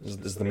 p.m.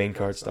 is the main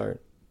card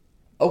start.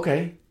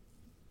 Okay.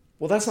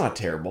 Well, that's not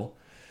terrible.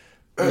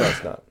 No,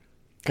 it's not.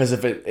 Because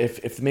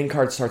if the main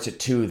card starts at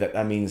 2,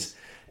 that means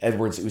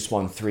Edwards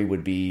Usman 3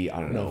 would be, I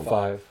don't know,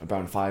 5.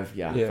 Around 5,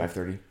 yeah.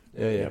 5:30.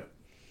 Yeah. Yep.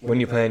 When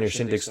you plan your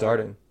shindig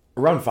starting?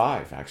 Around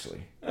 5,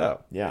 actually. Oh.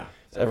 Yeah.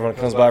 So everyone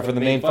comes by for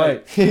the main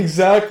fight.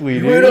 Exactly,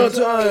 dude. Wait on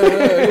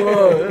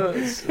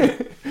time.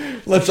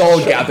 Let's all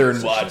gather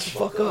and watch.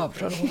 Fuck up.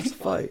 Trying to watch the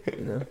fight.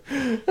 You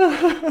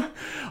know?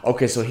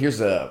 Okay, so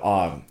here's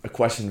a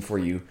question for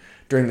you.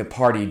 During the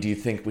party, do you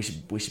think we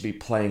should be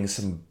playing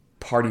some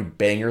party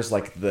bangers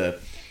like the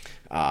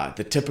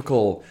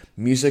typical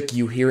music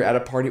you hear at a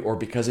party, or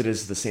because it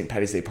is the St.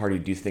 Paddy's Day party,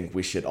 do you think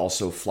we should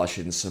also flush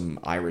in some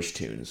Irish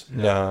tunes?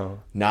 No.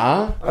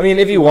 Nah? I mean,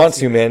 if you want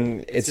to,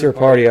 man, it's your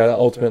party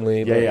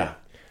ultimately. But Yeah.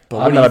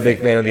 But I'm not a big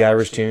fan of the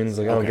Irish tunes.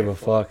 Like, I don't Okay. give a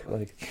fuck.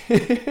 Like,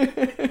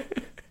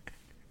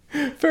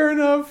 Fair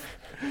enough.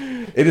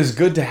 It is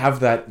good to have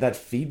that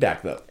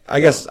feedback, though.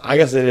 I guess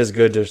it is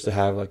good just to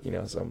have, like, you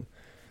know, some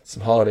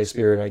holiday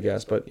spirit, I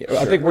guess. But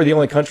I think we're the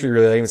only country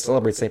really that even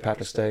celebrates St.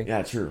 Patrick's Day.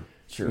 Yeah, true.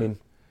 I mean,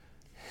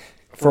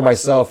 for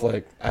myself,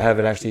 like, I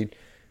haven't actually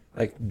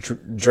like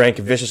drank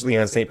viciously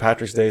on St.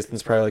 Patrick's Day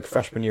since probably like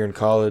freshman year in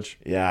college.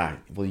 Yeah,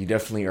 well, you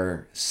definitely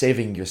are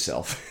saving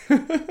yourself.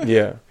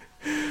 Yeah.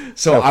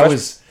 So No, I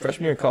was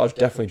freshman year in college,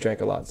 definitely drank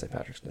a lot on St.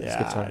 Patrick's Day. It's a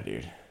good yeah, time.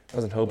 dude. I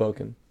was in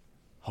Hoboken.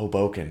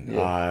 Hoboken.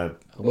 Yeah.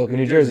 Hoboken,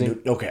 New Jersey.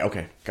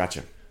 Okay.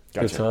 Gotcha.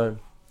 Good time.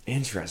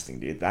 Interesting,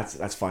 dude.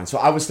 That's fine. So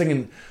I was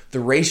thinking the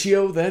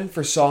ratio then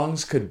for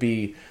songs could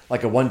be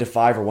like a 1 to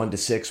 5 or 1 to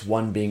 6.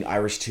 1 being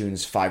Irish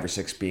tunes, 5 or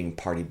 6 being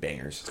party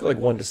bangers. Let's go like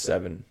 1 to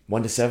 7.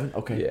 1 to 7.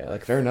 Okay. Yeah,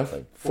 like fair enough.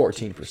 Like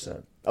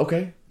 14%.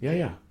 Okay.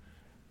 Yeah.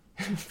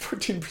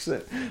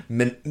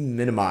 14%.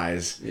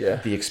 Minimize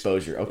the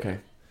exposure. Okay.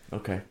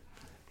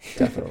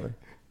 Definitely.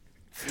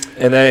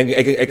 And then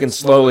it can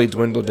slowly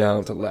dwindle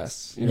down to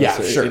less. You know? Yeah,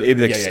 so sure. It'd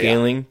be like Yeah.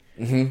 scaling.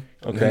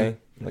 Mm-hmm. Okay.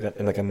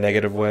 In like a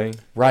negative way.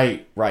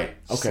 Right. Okay.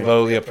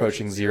 Slowly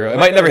approaching 0. It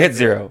might never hit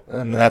 0,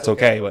 and that's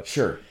okay. But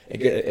Sure.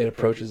 It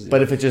approaches 0.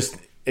 But if it just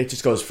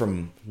goes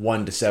from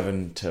 1 to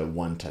 7 to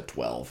 1 to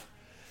 12.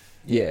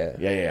 Yeah.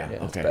 Okay.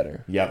 That's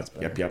better. Yep.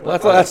 Well,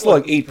 that's still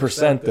like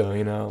 8% though.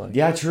 You know. Like,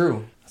 Yeah.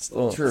 True.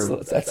 still,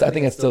 True. I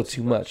think that's still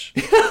too much.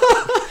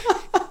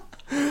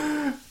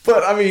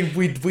 But I mean,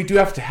 we do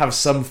have to have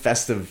some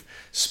festive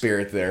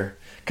spirit there.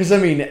 Because I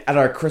mean, at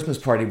our Christmas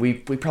party, we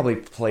probably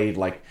played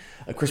like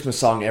a Christmas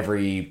song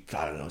every,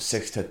 I don't know,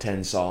 6 to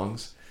 10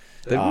 songs.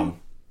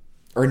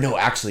 Or no,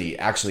 actually,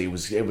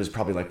 it was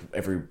probably like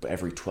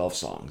every 12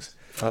 songs.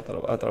 I thought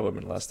it would have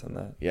been less than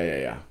that.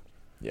 Yeah.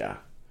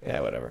 Yeah,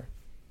 whatever.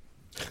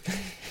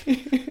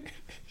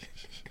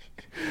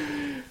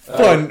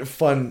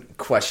 Fun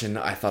question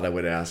I thought I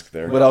would ask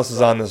there. What else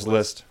is on this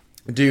list?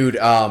 Dude,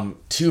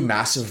 2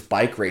 massive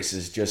bike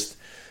races just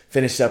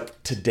finished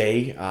up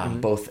today.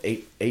 Both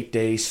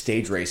 8-day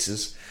stage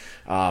races.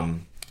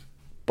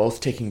 Both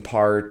taking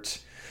part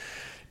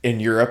in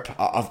Europe,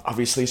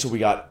 obviously. So we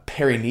got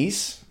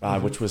Paris-Nice,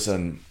 which was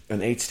an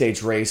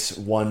 8-stage race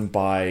won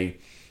by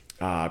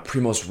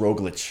Primoz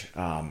Roglic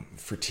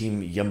for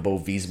Team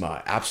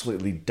Jumbo-Visma.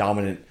 Absolutely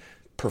dominant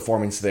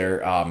performance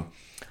there.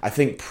 I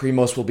think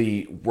Primoz will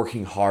be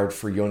working hard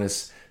for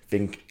Jonas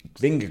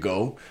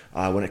Vingegaard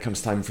when it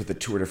comes time for the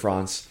Tour de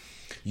France.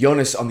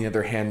 Jonas, on the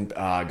other hand,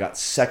 got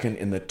second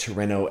in the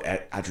Tirreno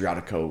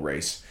Adriatico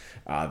race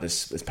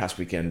this past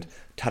weekend.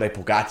 Tadej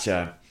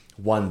Pogačar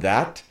won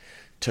that,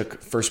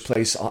 took first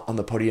place on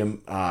the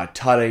podium.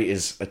 Tadej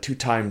is a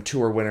 2-time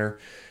Tour winner.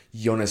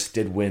 Jonas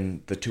did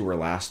win the Tour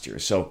last year.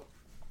 So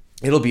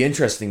it'll be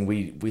interesting.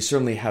 We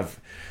certainly have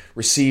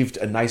received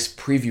a nice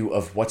preview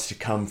of what's to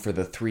come for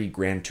the 3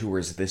 Grand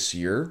Tours this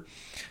year,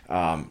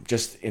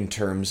 just in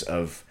terms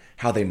of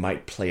how they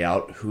might play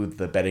out, who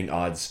the betting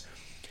odds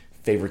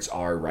favorites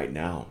are right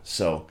now.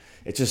 So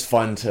it's just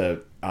fun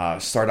to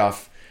start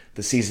off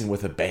the season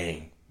with a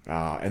bang.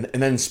 And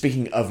then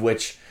speaking of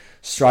which,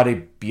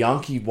 Strade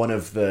Bianchi, one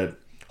of the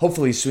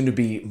hopefully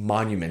soon-to-be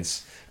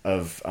monuments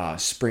of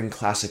spring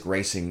classic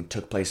racing,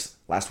 took place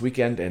last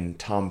weekend, and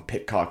Tom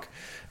Pidcock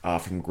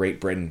from Great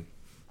Britain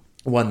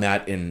won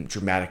that in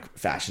dramatic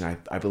fashion.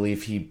 I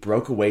believe he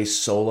broke away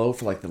solo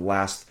for like the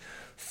last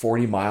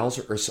 40 miles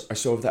or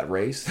so of that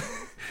race.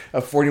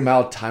 A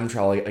 40-mile time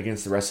trial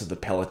against the rest of the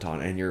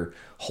peloton, and you're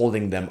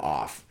holding them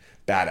off.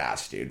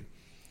 Badass, dude.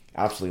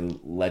 Absolutely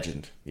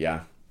legend.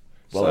 Yeah.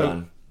 Well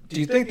done. Do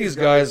you think these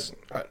guys,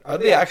 are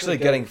they actually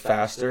getting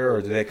faster,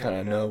 or do they kind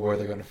of know where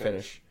they're going to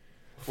finish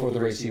before the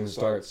race even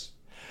starts?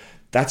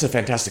 That's a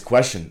fantastic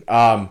question.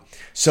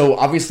 So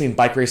obviously in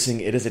bike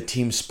racing, it is a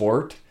team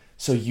sport.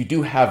 So you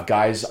do have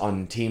guys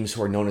on teams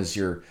who are known as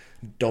your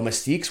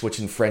domestiques, which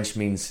in French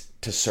means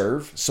to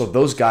serve. So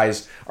those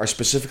guys are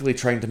specifically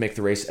trying to make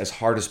the race as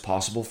hard as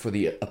possible for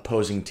the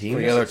opposing team.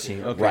 For the other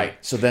team, okay. Right.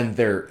 So then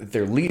their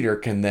leader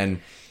can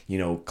then,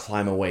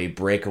 climb away,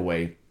 break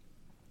away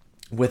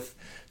with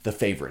the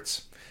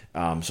favorites.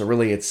 So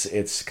really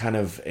it's kind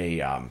of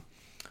a,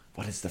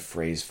 what is the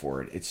phrase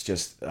for it? It's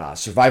just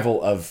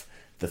survival of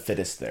the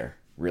fittest there.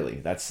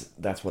 Really, that's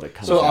what it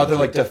comes. So are there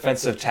to. like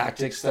defensive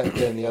tactics that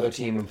then the other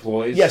team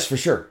employs? Yes, for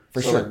sure,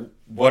 sure.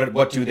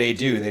 What do? They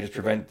just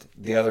prevent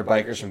the other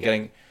bikers from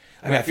getting.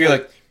 I mean, I feel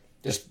like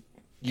you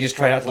just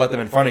try not to let them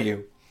in front of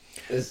you.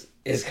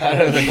 Is kind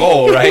of the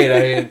goal, right?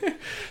 I mean,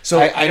 so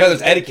I know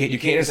there's etiquette. You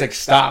can't just like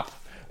stop.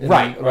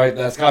 Right.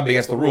 That's got to be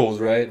against the rules,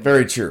 right?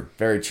 Very true.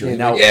 Yeah,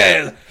 now,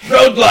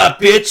 roadblock,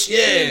 bitch.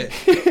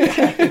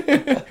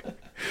 Yeah.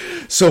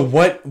 So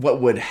what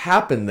would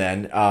happen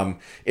then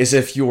is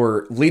if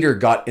your leader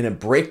got in a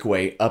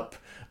breakaway up,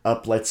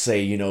 let's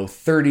say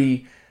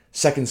 30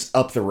 seconds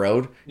up the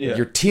road,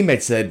 your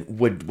teammates then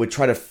would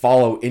try to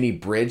follow any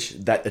bridge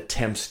that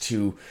attempts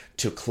to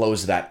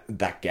close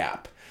that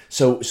gap.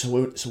 So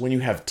when you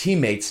have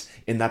teammates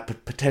in that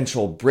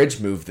potential bridge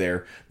move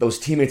there, those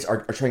teammates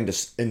are trying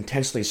to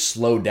intentionally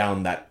slow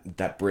down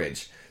that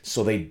bridge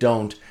so they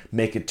don't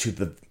make it to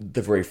the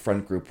very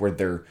front group where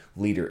their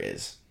leader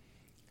is.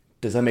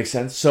 Does that make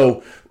sense?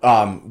 So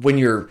when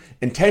you're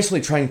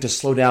intentionally trying to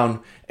slow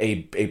down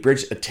a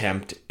bridge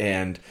attempt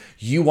and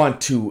you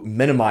want to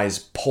minimize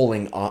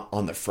pulling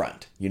on the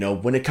front,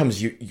 when it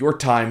comes your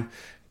time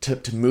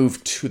to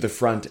move to the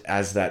front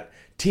as that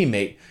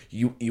teammate,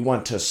 you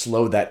want to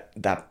slow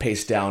that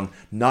pace down,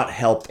 not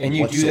help. And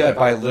you do that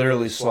by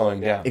literally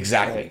slowing down.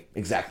 Exactly. Right?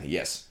 Exactly.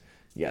 Yes.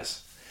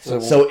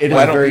 So it is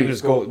very.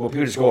 Will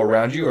people just go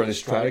around you, or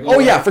just try to go? Oh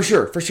yeah, for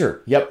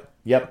sure.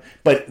 Yep.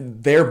 But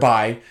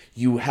thereby,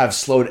 you have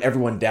slowed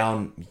everyone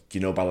down,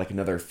 by like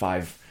another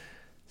 5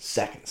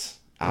 seconds.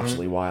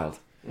 Absolutely wild.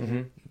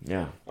 Mm-hmm.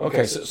 Yeah.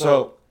 Okay,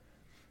 so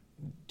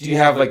do you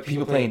have like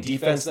people playing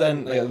defense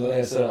then,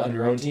 on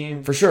your own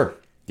team? For sure.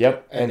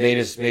 Yep. And they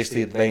just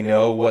basically they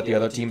know what the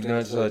other team's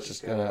gonna do, so it's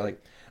just kind of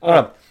like I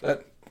don't know.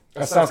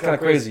 That sounds kind of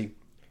crazy.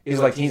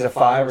 Is like teams of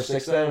 5 or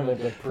 6 then,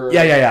 like per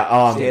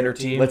standard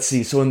team. Let's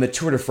see. So in the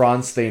Tour de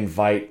France, they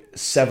invite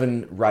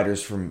 7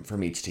 riders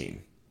from each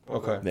team.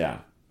 Okay.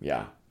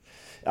 Yeah.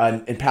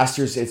 In past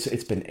years,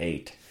 it's been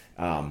 8.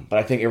 But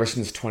I think ever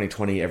since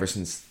 2020, ever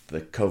since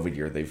the COVID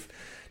year, they've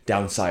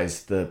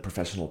downsized the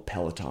professional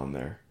peloton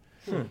there.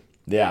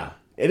 Yeah.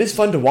 It is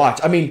fun to watch.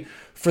 I mean,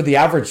 for the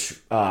average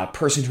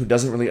person who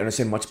doesn't really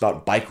understand much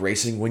about bike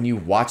racing, when you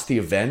watch the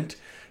event,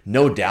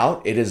 no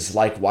doubt it is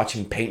like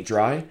watching paint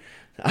dry.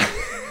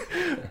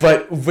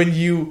 But when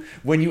you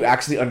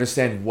actually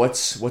understand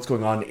what's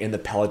going on in the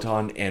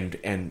peloton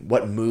and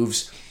what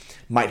moves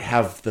might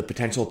have the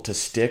potential to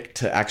stick,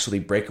 to actually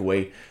break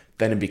away,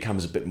 then it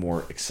becomes a bit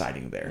more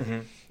exciting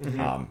there.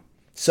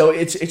 So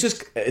it's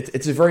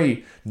a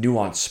very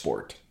nuanced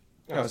sport.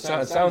 Oh, it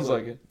sounds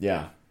like it.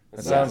 Yeah.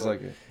 It sounds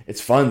like it.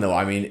 It's fun though.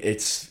 I mean,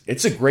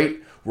 it's a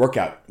great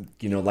workout.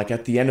 You know, like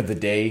at the end of the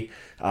day,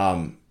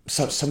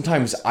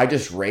 sometimes I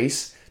just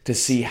race to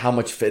see how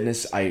much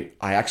fitness I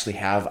actually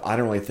have. I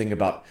don't really think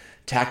about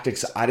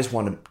tactics. I just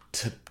want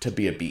to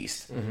be a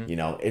beast. You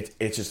know,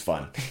 it's just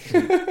fun.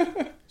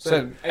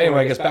 So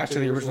anyway, I guess back to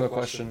the original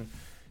question.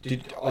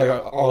 Are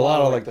a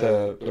lot of like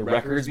the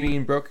records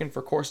being broken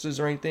for courses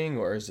or anything,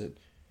 or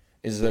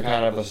is there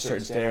kind of a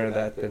certain standard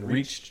that's been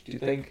reached, do you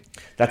think?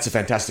 That's a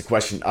fantastic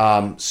question.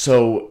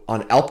 So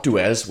on Alpe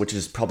d'Huez, which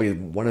is probably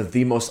one of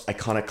the most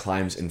iconic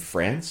climbs in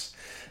France,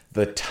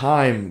 the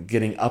time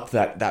getting up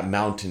that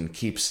mountain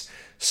keeps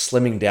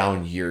slimming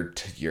down year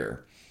to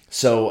year.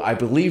 So I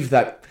believe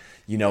that,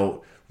 you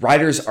know,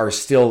 riders are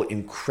still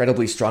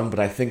incredibly strong, but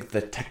I think the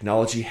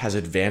technology has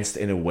advanced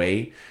in a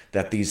way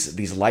that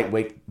these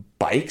lightweight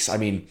bikes, I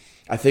mean,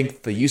 I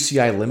think the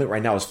UCI limit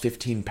right now is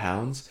 15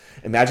 pounds.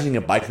 Imagining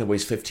a bike that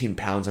weighs 15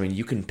 pounds, I mean,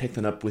 you can pick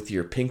them up with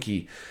your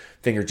pinky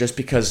finger just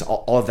because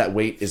all of that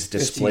weight is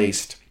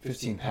displaced.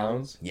 15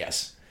 pounds?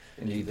 Yes.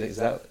 And is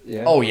that,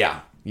 yeah? Oh,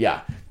 yeah.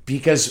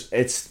 Because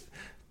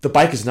the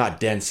bike is not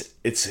dense.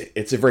 It's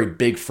a very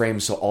big frame,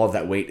 so all of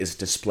that weight is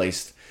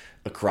displaced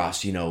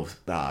across, you know,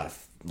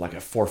 like a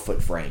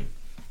 4-foot frame,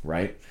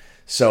 right?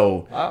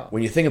 So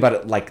when you think about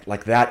it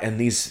like that, and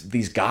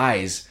these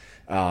guys,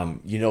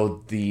 you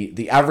know,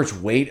 the average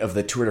weight of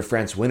the Tour de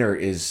France winner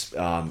is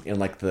in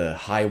like the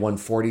high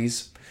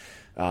 140s,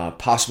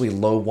 possibly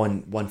low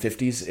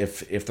 150s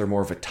if they're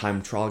more of a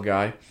time trial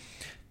guy.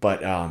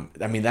 But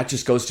I mean, that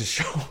just goes to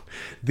show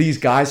these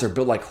guys are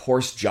built like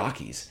horse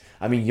jockeys.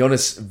 I mean,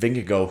 Jonas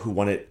Vingegaard, who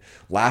won it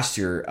last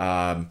year,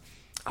 I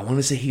want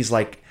to say he's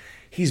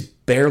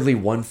barely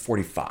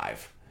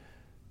 145.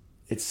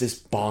 It's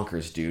just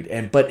bonkers,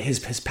 dude. But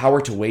his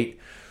power to weight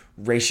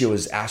ratio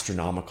is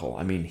astronomical.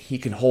 I mean, he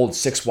can hold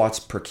 6 watts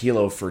per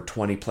kilo for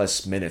 20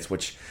 plus minutes,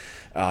 which,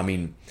 I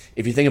mean,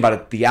 if you think about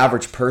it, the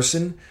average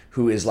person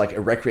who is like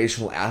a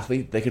recreational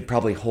athlete, they could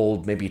probably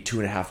hold maybe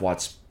 2.5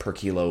 watts per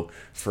kilo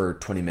for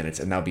 20 minutes,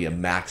 and that would be a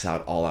max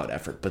out, all out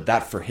effort. But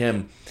that for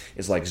him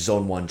is like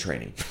zone 1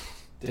 training.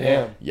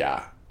 Damn.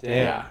 Yeah. Damn.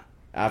 Yeah.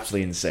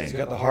 Absolutely insane. He's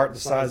got the heart the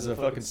size of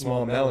a fucking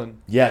small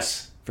melon.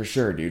 Yes. For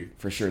sure, dude.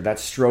 For sure. That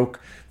stroke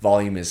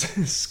volume is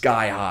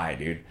sky high,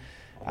 dude.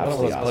 I don't know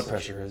what his blood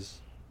pressure is.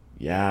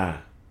 Yeah.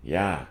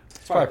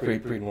 It's probably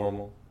pretty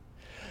normal.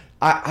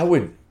 I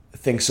would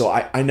think so.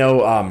 I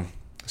know.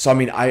 So I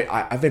mean,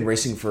 I've been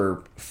racing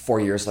for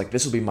 4 years. Like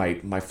this will be my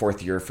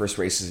 4th year. First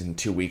race is in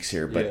 2 weeks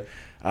here. But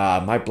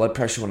my blood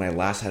pressure when I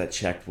last had it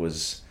checked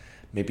was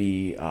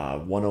maybe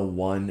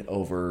 101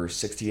 over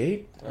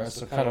 68.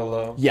 So kind of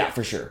low. Yeah,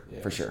 for sure.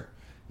 Yeah. For sure.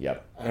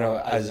 Yep. I know.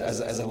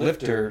 As a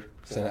lifter,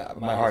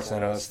 my heart's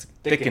not as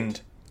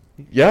thickened.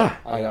 Yeah.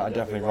 I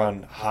definitely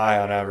run high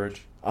on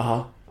average.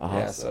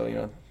 Yeah, so, you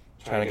know,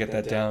 trying to get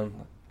that down.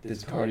 Did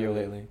cardio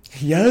lately.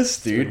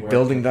 Yes, dude.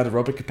 Building that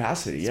aerobic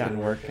capacity. It's been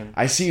working.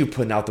 I see you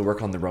putting out the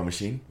work on the row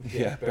machine.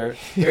 Yeah,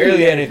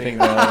 barely anything,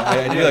 though.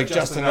 I do like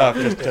just enough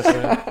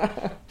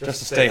just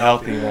to stay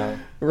healthy now.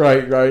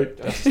 Right.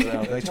 Just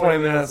like 20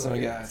 minutes, I'm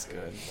like, yeah, that's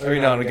good.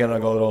 Every now and again, I'll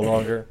go a little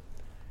longer.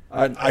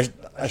 I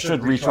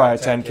should retry a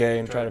 10K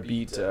and try to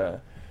beat, I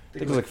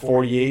think it was like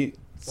 48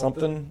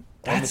 something.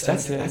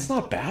 That's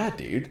not bad,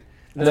 dude.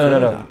 No.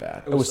 Not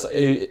bad. It was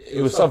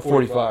sub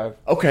 45.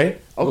 Okay.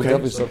 It was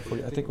definitely sub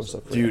 40. I think it was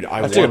sub 40. Dude,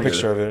 I took a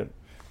picture of it.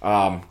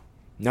 Now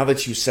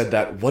that you said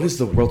that, what is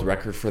the world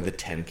record for the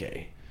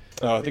 10K?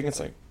 Oh, I think it's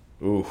like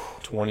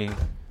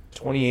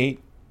 28.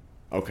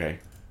 Okay.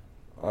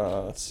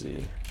 Let's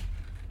see.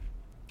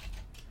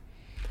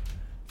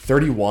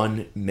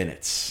 31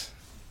 minutes.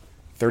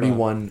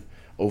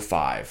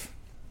 31:05.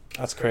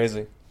 That's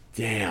crazy.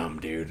 Damn,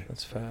 dude.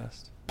 That's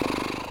fast.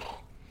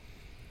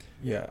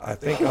 Yeah, I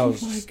think I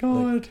was. Oh my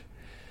god.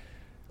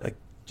 Like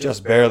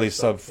just barely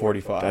sub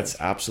 45. That's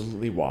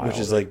absolutely wild. Which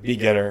is like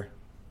beginner.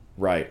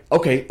 Right.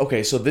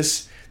 Okay. So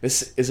this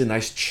is a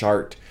nice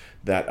chart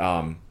that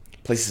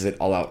places it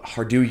all out.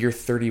 Hardu, you're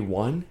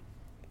 31.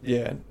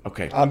 Yeah.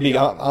 Okay. I'm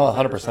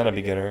 100% a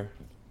beginner.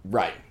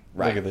 Right.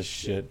 Look at this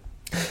shit.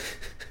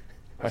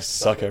 I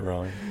suck at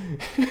rowing.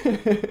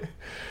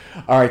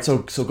 All right. So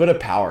go to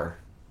power.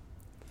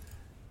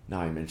 Now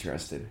I'm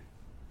interested.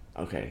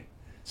 Okay.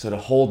 So to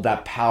hold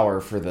that power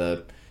for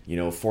the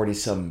 40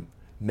 some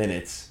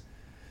minutes,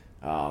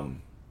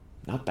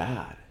 not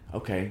bad.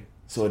 Okay.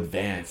 So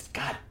advanced.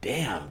 God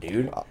damn,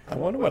 dude. I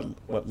wonder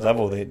what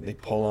level they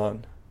pull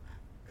on,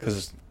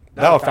 because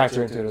that'll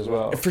factor into it as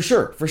well. For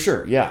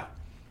sure. Yeah,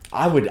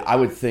 I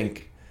would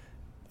think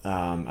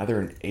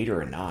either an 8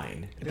 or a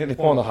 9. You think they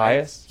pull on the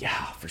highest? Yeah,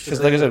 for sure.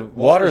 Because like I said,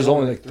 water is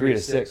only like 3 to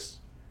 6.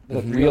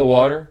 The real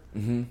water,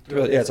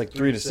 it's like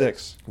 3 to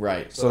 6.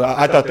 Right. So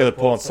I thought they would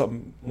pull on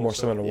something more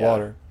similar to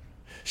water.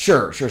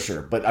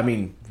 Sure. But I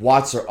mean,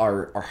 watts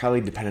are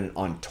highly dependent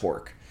on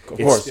torque. Of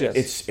course,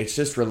 yes. It's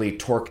just really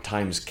torque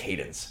times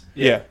cadence.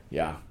 Yeah.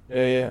 Yeah.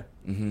 Yeah.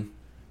 Mm-hmm.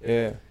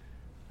 Yeah.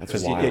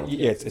 That's wild.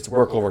 It's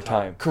work over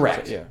time.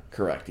 Correct. So, yeah.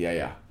 Correct.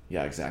 Yeah.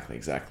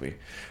 Exactly.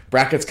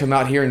 Brackets come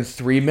out here in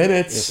 3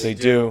 minutes. Yes, they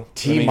do.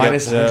 T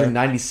minus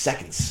 190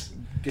 seconds.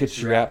 Get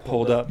your app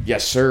pulled up.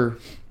 Yes, sir.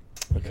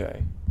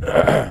 Okay.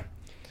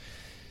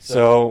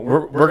 So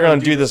we're going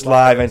to do this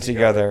live and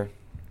together.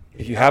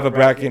 If you have a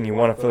bracket and you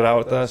want to fill it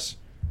out with us,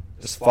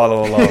 just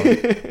follow along.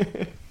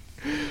 I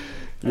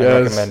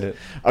recommend it.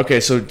 Okay,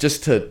 so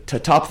just to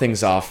top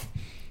things off,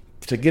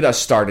 to get us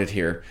started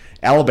here,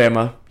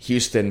 Alabama,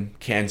 Houston,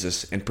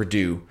 Kansas, and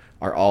Purdue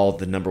are all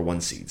the number 1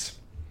 seeds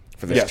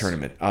for this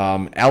tournament.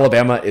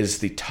 Alabama is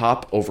the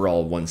top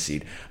overall 1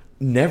 seed.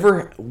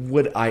 Never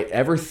would I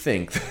ever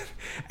think that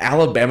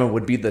Alabama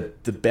would be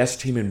the best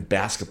team in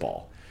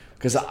basketball,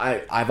 because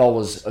I've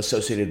always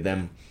associated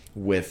them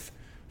with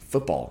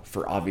football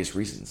for obvious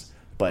reasons.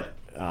 But,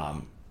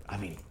 I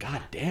mean,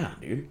 goddamn,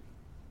 dude.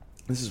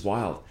 This is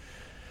wild.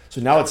 So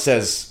now it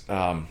says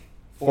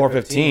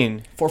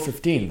 4:15.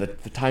 4:15.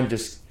 The time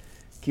just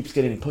keeps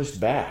getting pushed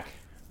back.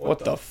 What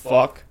the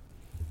fuck?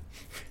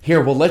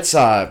 Here, well, let's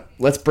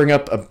bring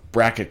up a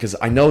bracket, because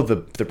I know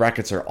the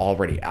brackets are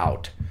already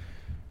out.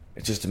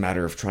 It's just a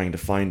matter of trying to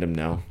find them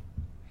now.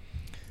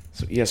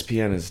 So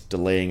ESPN is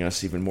delaying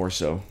us even more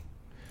so.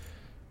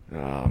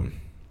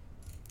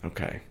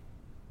 Okay.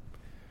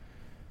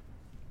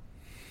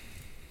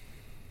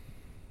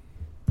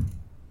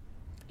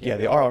 Yeah,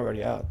 they are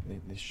already out.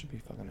 They should be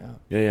fucking out.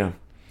 Yeah.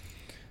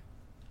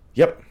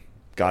 Yep,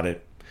 got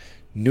it.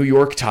 New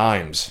York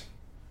Times.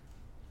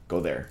 Go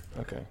there.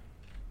 Okay.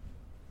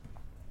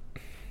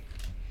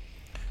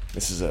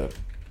 This is a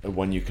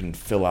one you can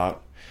fill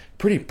out.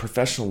 Pretty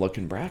professional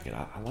looking bracket.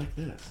 I like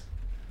this.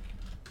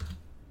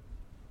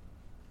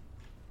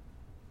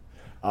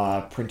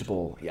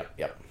 Printable.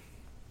 Yep.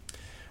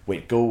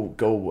 Wait, go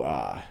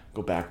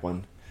back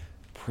one.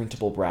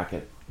 Printable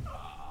bracket.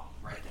 Oh,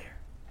 right there.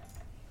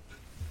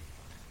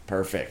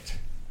 Perfect.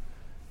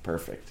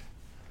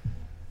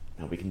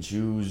 Now we can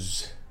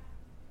choose.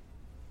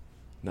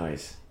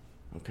 Nice.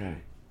 Okay.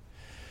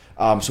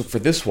 So for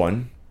this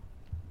one,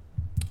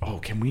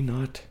 can we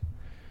not?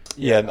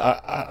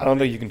 Yeah, I don't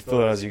think you can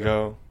fill it as you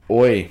go.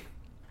 Oi.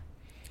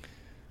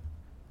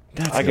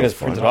 I can just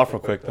print it off real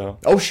quick, though.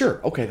 Oh,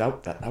 sure. Okay,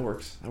 that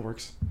works.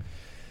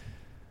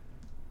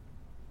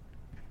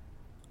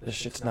 This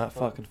shit's not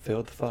fucking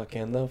filled the fuck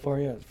in, though, for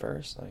you at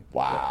first. Like,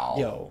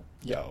 wow.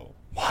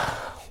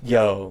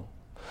 Yo.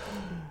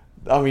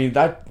 I mean,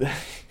 that...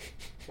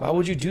 Why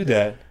would you do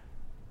that?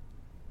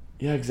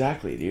 Yeah,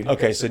 exactly, dude.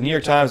 Okay, so New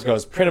York Times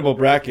goes printable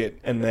bracket,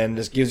 and then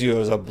just gives you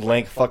as a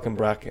blank fucking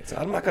bracket. So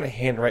I'm not going to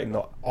handwrite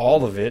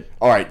all of it.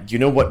 All right, you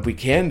know what we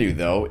can do,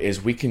 though,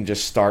 is we can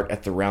just start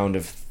at the round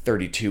of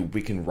 32.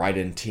 We can write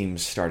in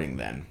teams starting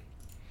then.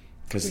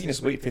 We can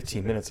just wait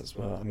 15 minutes as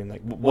well. I mean, like,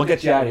 we'll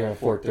get you out of here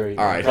at 4:30.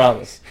 All right. I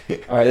promise.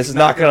 All right, this is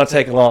not going to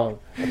take long.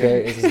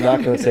 Okay, this is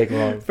not going to take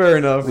long. Fair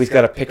enough. We've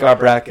got to pick our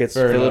brackets,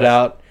 fill it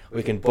out.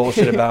 We can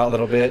bullshit about a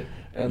little bit,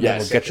 and then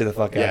we'll get you the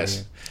fuck out of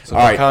here. So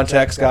for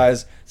context,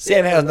 guys,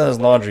 Sam hasn't done his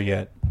laundry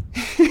yet.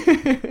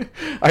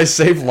 I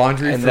save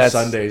laundry for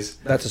Sundays.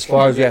 That's as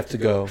far as we have to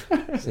go,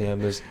 Sam.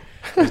 There's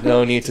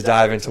no need to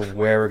dive into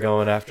where we're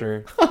going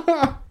after.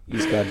 You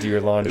just got to do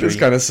your laundry. It's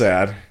kind of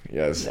sad.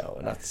 Yes. No,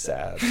 not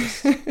sad.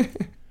 Just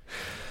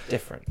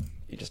different.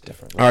 You're just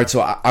different. All right,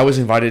 so I was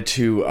invited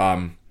to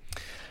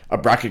a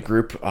bracket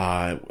group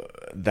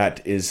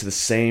that is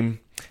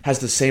has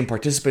the same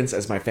participants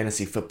as my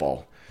fantasy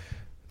football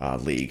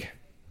league.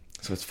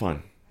 So it's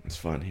fun. It's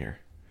fun here.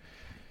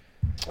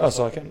 Oh,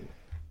 so I can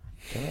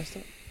I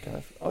start?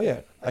 Oh,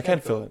 yeah. I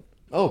can fill it.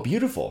 Oh,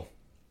 beautiful.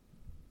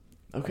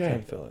 Okay. I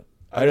can fill it.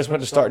 I just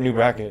went to start a new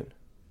bracket.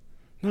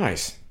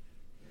 Nice.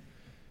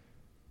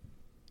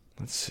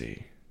 Let's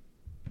see.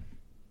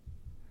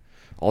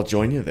 I'll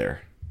join you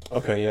there.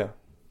 Okay, yeah.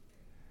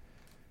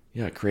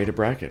 Yeah, create a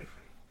bracket.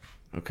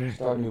 Okay.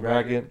 Start a new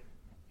bracket.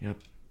 Yep.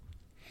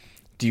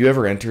 Do you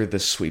ever enter the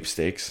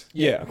sweepstakes?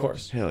 Yeah, of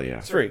course. Hell yeah.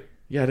 It's free.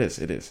 Yeah, it is.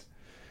 It is.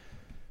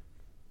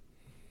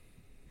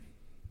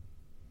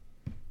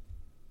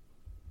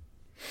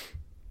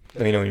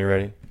 Let me know when you're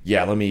ready.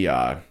 Yeah, let me,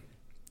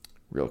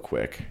 real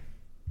quick.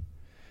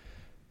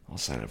 I'll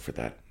sign up for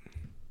that.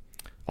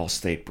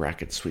 All-state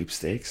bracket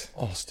sweepstakes.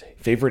 All-state.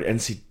 Favorite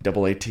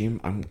NCAA team?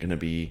 I'm going to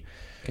be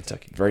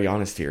Kentucky. Very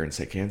honest here and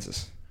say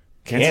Kansas.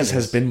 Kansas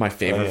has been my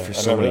favorite for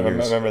so many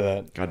years. I remember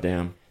that.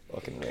 Goddamn.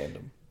 Fucking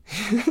random.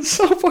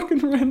 So fucking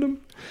random.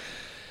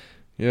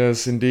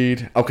 Yes,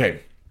 indeed.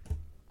 Okay.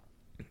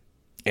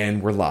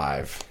 And we're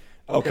live.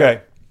 Okay.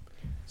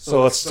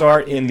 So let's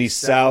start in the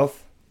South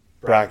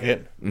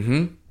bracket,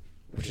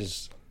 which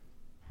is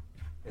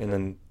in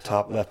the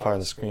top left part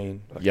of the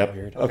screen. Yep.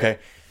 Weird. Okay.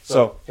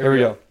 So here we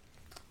go.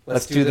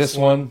 Let's do this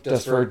one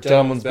just for a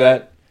gentleman's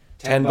bet.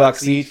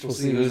 $10 each. We'll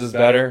see who's is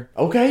better.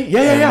 Okay.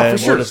 Yeah, for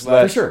sure. We'll just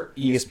let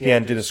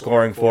ESPN do the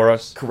scoring for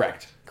us.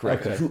 Correct.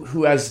 correct. Okay.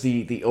 Who has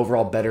the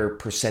overall better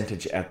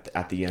percentage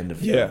at the end of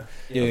the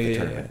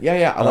tournament?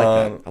 Yeah. I like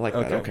that. I like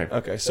that.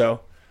 Okay.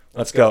 So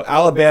let's go.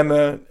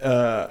 Alabama.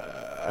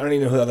 I don't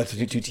even know who the other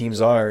two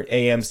teams are.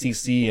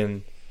 AMCC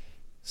and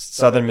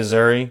Southern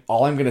Missouri.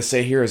 All I'm going to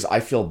say here is I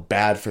feel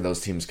bad for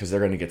those teams because they're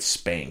going to get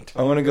spanked.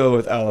 I want to go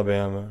with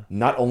Alabama.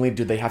 Not only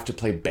do they have to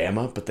play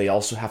Bama, but they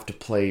also have to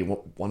play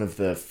one of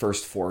the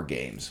first 4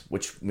 games,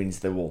 which means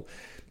they will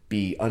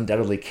be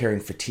undoubtedly carrying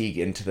fatigue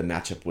into the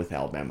matchup with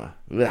Alabama.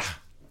 Ugh.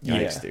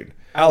 Yikes, dude.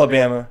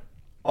 Alabama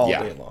all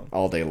day long.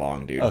 All day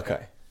long, dude.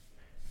 Okay.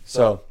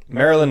 So,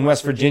 Maryland,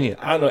 West Virginia.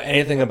 I don't know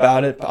anything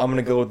about it, but I'm going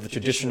to go with the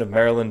tradition of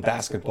Maryland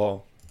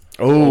basketball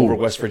over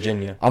West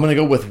Virginia. I'm going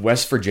to go with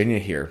West Virginia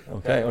here.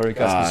 Okay, already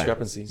got some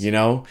discrepancies. You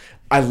know,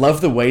 I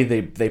love the way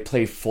they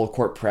play full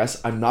court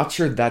press. I'm not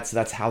sure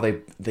that's how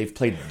they've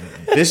played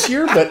this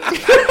year, but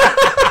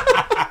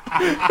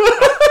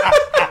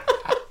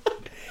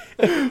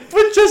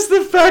but just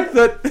the fact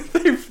that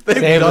they've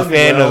Sam's a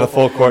fan of the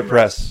full court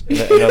press,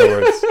 in other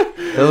words.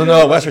 Doesn't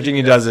know West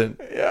Virginia doesn't.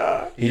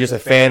 Yeah. He's just a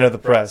fan of the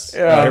press.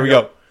 Yeah. All right, here we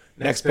go.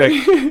 Next pick.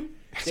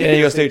 San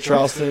Diego State,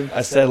 Charleston.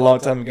 I said a long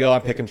time ago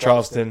I'm picking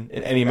Charleston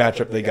in any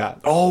matchup they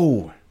got.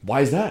 Oh, why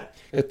is that?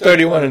 They're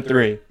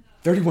 31-3.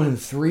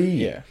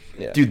 31-3.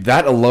 Yeah. Dude,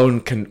 that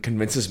alone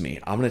convinces me.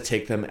 I'm going to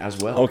take them as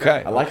well.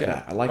 Okay. I like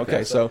that. I like that.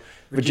 Okay, so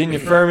Virginia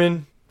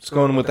Furman. It's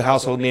going with the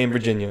household name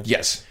Virginia.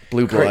 Yes.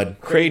 Blue blood.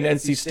 Creighton,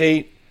 NC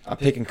State. I'm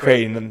picking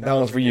Creighton. And that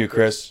one's for you,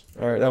 Chris.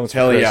 All right, that one's for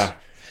Hell Chris. yeah.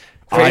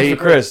 Creighton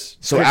for Chris.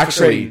 So Chris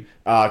actually,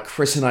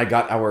 Chris and I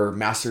got our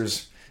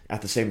masters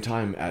at the same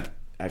time at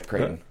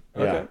Creighton.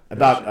 Okay. Yeah.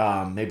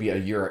 About maybe a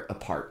year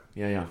apart.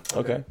 Yeah.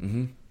 Okay.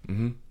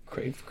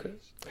 Creighton for Chris.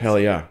 Hell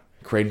yeah.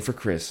 Creighton for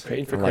Chris.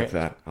 Creighton for I like Creighton.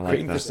 that. I like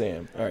Creighton that. for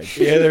Sam. All right.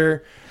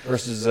 Baylor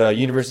versus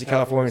University of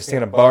California,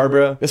 Santa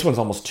Barbara. This one's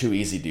almost too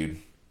easy, dude.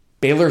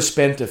 Baylor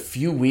spent a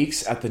few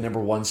weeks at the number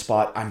 1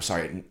 spot. I'm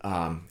sorry,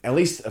 at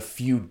least a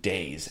few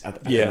days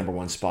at the number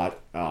 1 spot.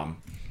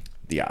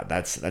 Yeah,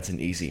 that's an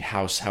easy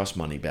house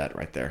money bet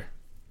right there.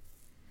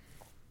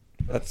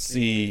 Let's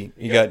see.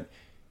 You got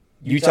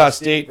Utah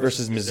State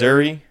versus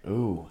Missouri.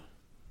 Ooh.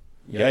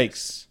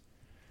 Yikes.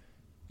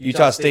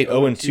 Utah State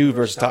 0-2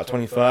 versus top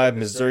 25.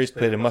 Missouri's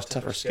played a much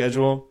tougher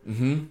schedule.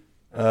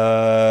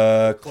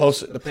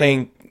 Close. They're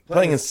playing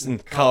in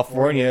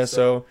California,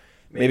 so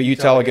maybe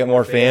Utah will get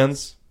more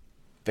fans.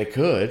 They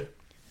could.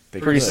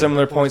 Pretty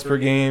similar points per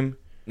game.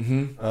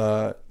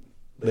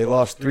 They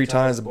lost 3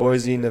 times to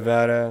Boise,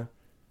 Nevada.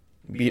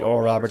 Beat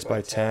Oral Roberts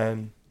by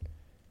 10.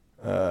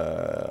 I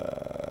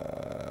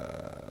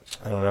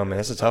don't know, man.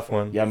 That's a tough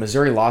one. Yeah,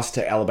 Missouri lost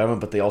to Alabama,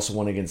 but they also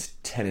won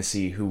against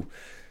Tennessee, who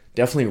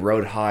definitely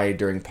rode high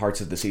during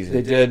parts of the season.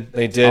 They did.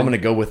 I'm going to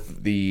go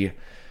with the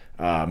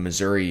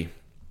Missouri.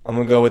 I'm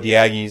going to go with the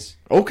Aggies.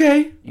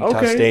 Okay.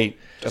 Utah State,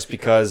 just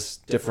because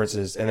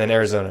differences. And then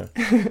Arizona.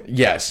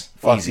 Yes.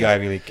 Fuck easy. the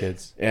Ivy League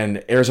kids.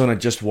 And Arizona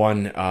just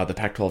won the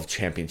Pac-12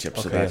 championship.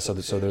 Okay, so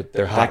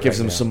they're hot. That gives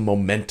right them now. some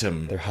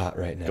momentum. They're hot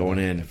right now. Going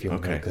in. They're feeling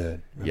Okay. real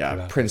good.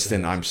 Yeah,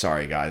 Princeton, I'm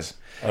sorry, guys.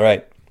 All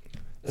right.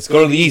 Let's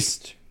go to the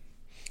East.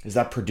 Is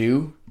that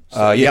Purdue?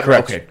 Yeah,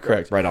 correct. Okay,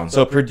 correct. Right on.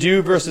 So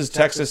Purdue versus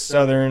Texas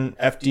Southern,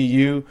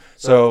 FDU.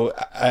 So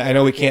I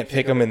know we can't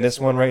pick them in this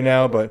one right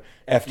now, but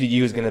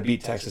FDU is going to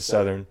beat Texas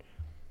Southern.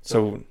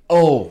 So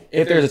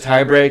if there's a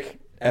tiebreak,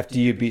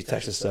 FDU beats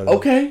Texas Southern.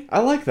 Okay, I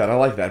like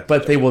that.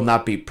 But they will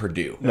not beat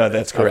Purdue. No,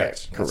 that's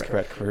correct. Okay, That's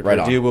correct. Right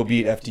Purdue on. will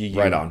beat FDU.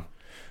 Right on.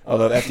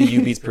 Although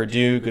FDU beats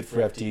Purdue, good for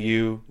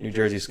FDU. New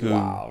Jersey School.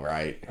 Wow,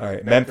 right. All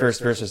right, Memphis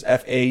versus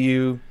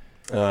FAU.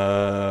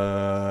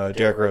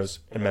 Derrick Rose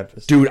in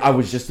Memphis. Dude, I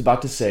was just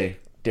about to say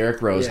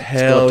Derrick Rose. Yeah,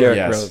 Hell Derrick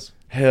yes. Rose.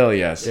 Hell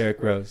yes.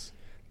 Derrick Rose.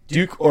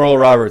 Duke Oral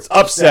Roberts.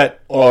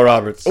 Upset Oral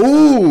Roberts.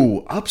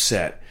 Ooh,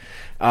 upset.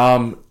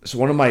 So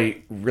one of my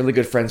really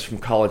good friends from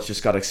college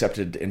just got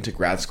accepted into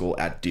grad school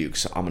at Duke,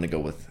 so I'm going to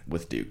go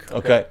with Duke.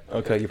 Okay.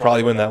 You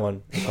probably win that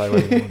one.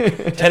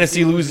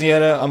 Tennessee,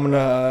 Louisiana. I'm going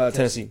to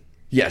Tennessee.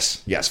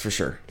 Yes, for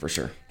sure.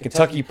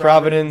 Kentucky,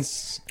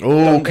 Providence.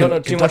 Oh, don't know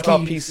too much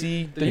about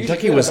PC.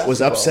 Kentucky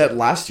was upset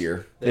last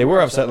year. They were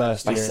upset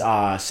last year.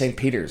 By St.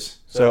 Peter's.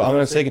 So I'm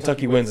going to say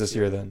Kentucky wins this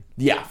year then.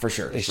 Yeah, for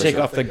sure. They shake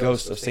off the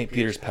ghost of St.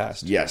 Peter's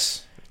past.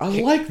 Yes. I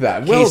like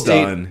that. Well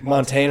K-State, done.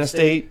 Montana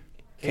State,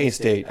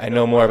 K-State. I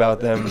know more about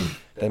them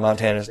than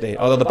Montana State.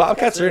 Although the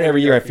Bobcats are in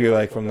every year, I feel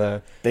like, from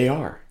the They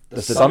are.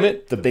 the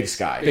Summit. The Big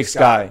Sky. Big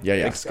Sky.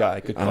 Yeah. Big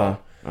Sky. Good call.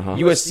 Uh-huh.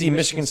 USC,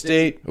 Michigan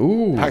State.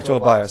 Ooh. Pac-12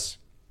 bias.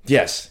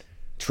 Yes.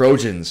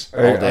 Trojans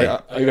all day.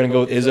 Are you going to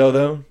go with Izzo,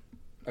 though?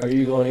 Are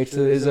you going H to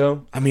the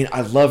Izzo? I mean,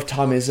 I love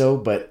Tom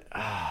Izzo, but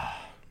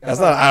That's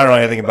not. I don't know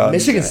anything about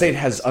Michigan State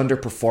has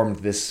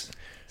underperformed this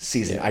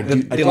season. Yeah. I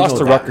They do lost know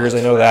to that Rutgers.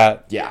 much. I know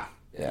that. Yeah.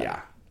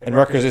 And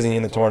Rutgers isn't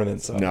in the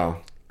tournament, so No.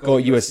 go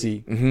with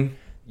USC.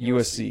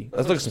 USC.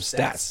 Let's look at some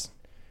stats.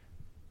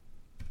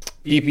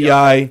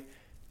 BPI.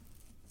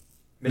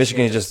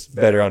 Michigan is just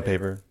better on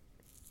paper.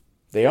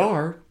 They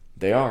are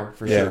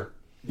for sure.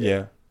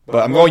 Yeah.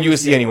 But I'm going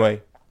USC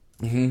anyway.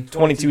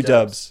 22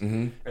 dubs.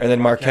 And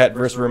then Marquette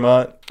versus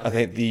Vermont. I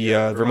think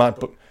the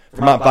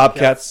Vermont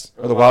Bobcats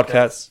or the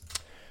Wildcats.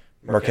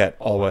 Marquette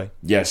all the way.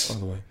 Yes. All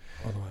the way.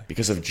 All the way.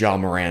 Because of Ja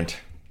Morant.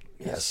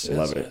 Yes.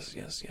 Love it.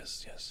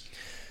 Yes.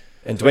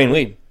 And Dwayne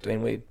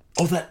Wade.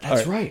 Oh,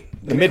 that's right.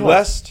 The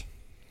Midwest.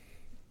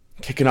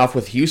 Kicking off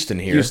with Houston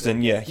here.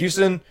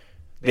 Houston,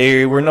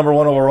 they were number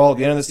 1 overall at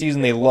the end of the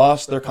season. They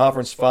lost their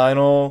conference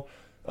final.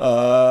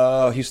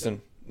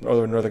 Houston,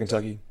 Northern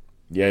Kentucky.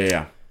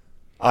 Yeah.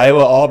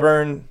 Iowa,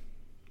 Auburn.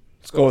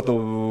 Let's go with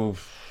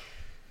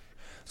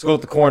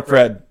the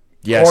Corn-Fed.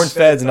 Yes.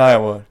 Corn-Feds in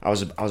Iowa. I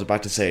was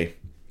about to say,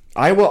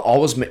 Iowa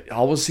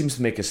always seems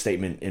to make a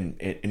statement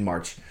in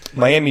March.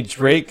 Miami,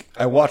 Drake.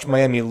 I watched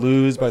Miami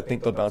lose, but I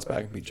think they'll bounce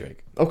back and beat Drake.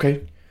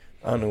 Okay.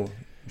 I don't know.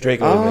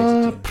 Drake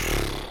always makes the team.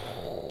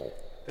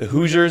 The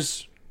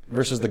Hoosiers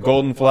versus the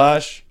Golden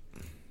Flash.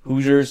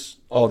 Hoosiers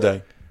all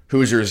day.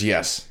 Hoosiers,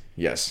 yes.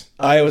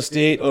 Iowa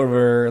State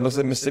over, it looks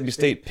like Mississippi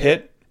State,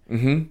 Pitt.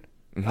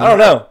 Mm-hmm. I don't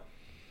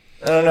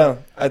know.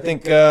 I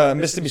think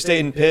Mississippi State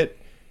and Pitt.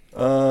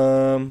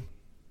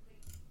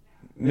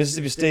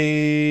 Mississippi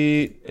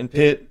State and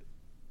Pitt.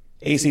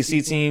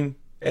 ACC team.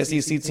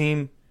 SEC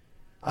team.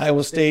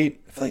 Iowa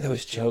State. I feel like that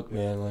was choke,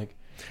 man. Like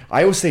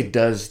Iowa State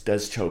does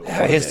choke.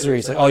 History.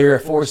 It's like, oh, you're a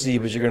 4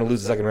 seed, but you're going to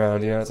lose the second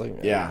round. You know, it's like,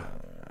 yeah.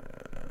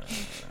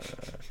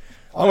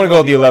 I'm going to go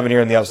with the 11 here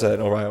in the upset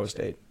over Iowa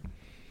State.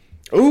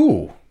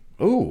 Ooh,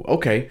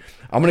 okay.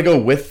 I'm going to go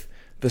with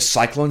the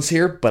Cyclones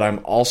here, but I'm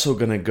also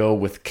going to go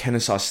with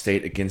Kennesaw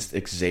State against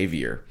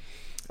Xavier.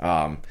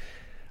 I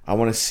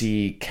want to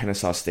see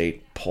Kennesaw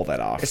State pull that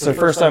off. It's their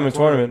first time in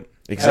tournament.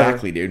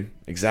 Exactly, dude.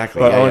 Exactly.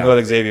 But I want to go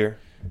with Xavier.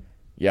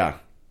 Yeah.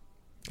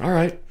 All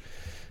right.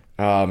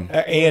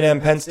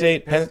 A&M, Penn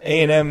State.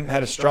 A&M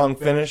had a strong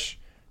finish.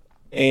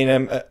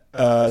 A&M,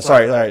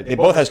 they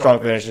both had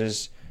strong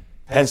finishes.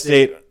 Penn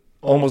State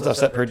almost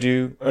upset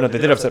Purdue. Oh, no, they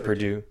did upset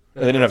Purdue.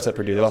 No, they didn't upset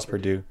Purdue. They lost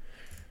Purdue.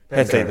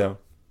 Penn State, though.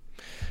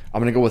 I'm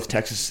going to go with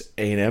Texas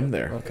A&M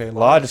there. Okay, a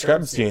lot of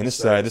discrepancy on this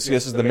side. This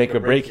is the make or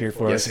break here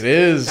for us. Yes, it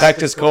is.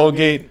 Texas,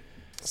 Colgate.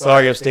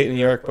 Sorry, upstate New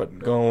York, but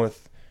going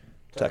with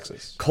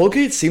Texas.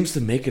 Colgate seems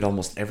to make it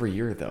almost every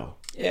year, though.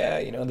 Yeah,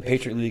 the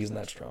Patriot League isn't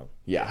that strong.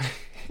 Yeah.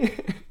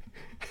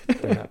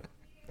 They're not.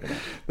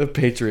 The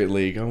Patriot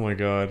League. Oh, my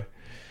God.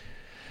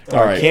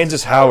 All right.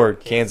 Kansas,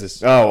 Howard,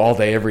 Kansas. Oh, all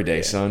day, every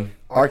day, son.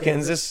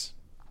 Arkansas,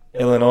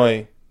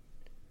 Illinois.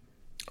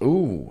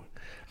 Ooh.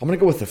 I'm going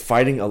to go with the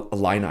Fighting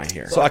Illini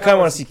here. So I kind of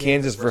want to see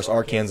Kansas versus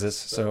Arkansas,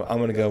 so I'm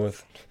going to go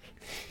with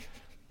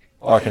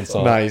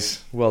Arkansas.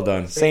 Nice. Well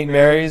done. St.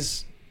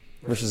 Mary's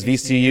versus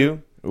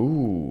VCU.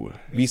 Ooh.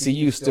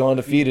 VCU still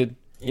undefeated.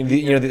 The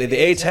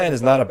A10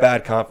 is not a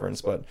bad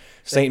conference, but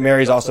St.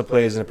 Mary's also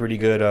plays in a pretty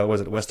good,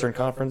 Western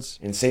Conference?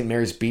 And St.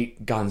 Mary's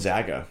beat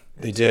Gonzaga.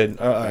 They did.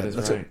 That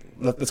is right.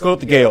 Let's go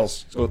with the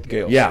Gales.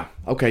 Yeah.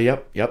 Okay,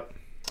 yep.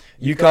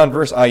 UConn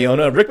versus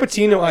Iona. Rick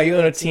Pitino,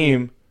 Iona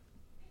team.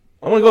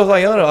 I'm going to go with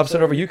Iona,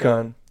 upset over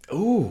UConn.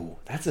 Ooh,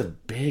 that's a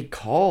big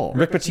call.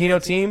 Rick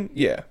Pitino team?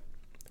 Yeah.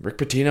 Rick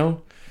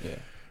Pitino? Yeah.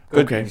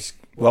 Good. Okay.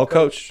 Well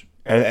coached.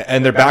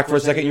 And they're back for a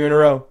second year in a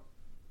row.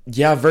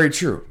 Yeah, very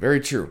true. Very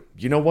true.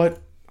 You know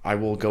what? I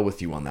will go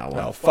with you on that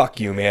one. Oh, fuck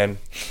you, man.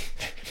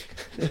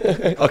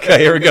 Okay,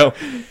 here we go.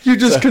 You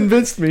just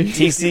convinced me.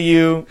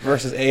 TCU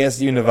versus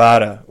ASU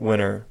Nevada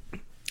winner.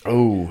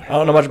 Oh. I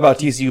don't know much about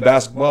TCU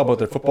basketball, but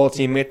their football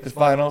team made the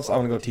finals.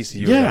 I'm going to go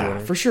TCU. Yeah,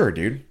 for sure,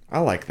 dude. I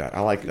like that.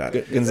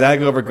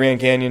 Gonzaga over Grand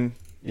Canyon.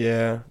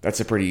 Yeah. That's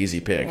a pretty easy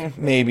pick.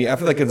 Maybe. I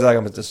feel like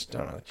Gonzaga was just, I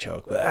don't know,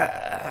 choke.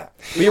 But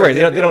you're right.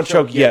 They don't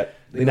choke yet.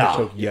 They don't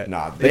choke yet.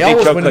 Nah. They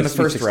always win in the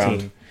first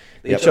round.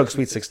 They choke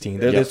Sweet 16.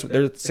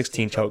 They're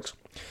 16 chokes.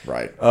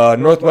 Right.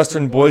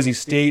 Northwestern, Boise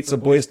State. So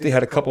Boise State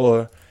had a couple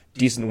of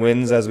decent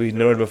wins, as we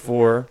noted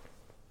before.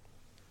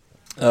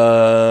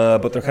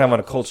 But they're kind of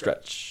on a cold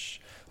stretch.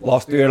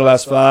 Lost 3 of the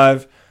last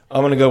 5.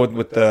 I'm going to go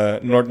with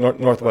the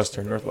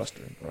Northwestern.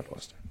 Northwestern?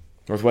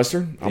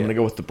 I'm going to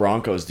go with the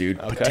Broncos, dude.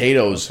 Okay.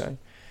 Potatoes. Okay.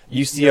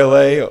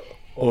 UCLA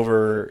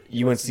over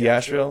UNC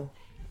Asheville.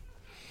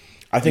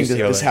 I think that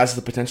this has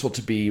the potential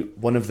to be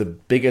one of the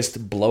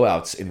biggest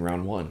blowouts in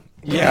round 1.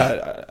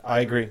 Yeah,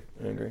 I agree.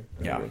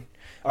 Yeah.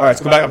 All right,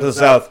 let's go back up to the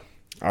South.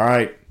 All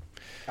right.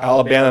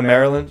 Alabama,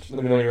 Maryland.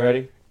 Let me know when you're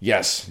ready.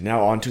 Yes.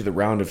 Now on to the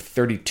round of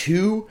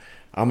 32.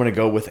 I'm going to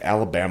go with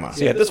Alabama.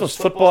 So yeah, this was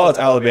football. It's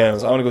Alabama.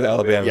 So I'm going to go with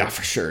Alabama. Yeah,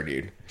 for sure,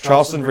 dude.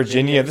 Charleston,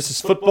 Virginia. This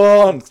is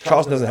football. And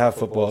Charleston doesn't have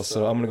football,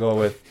 so I'm going to go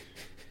with...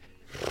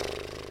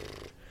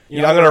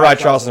 I'm going to ride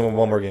Charleston with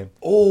one more game.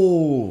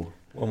 Oh.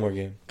 One more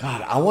game.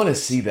 God, I want to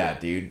see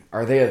that, dude.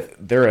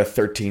 They're a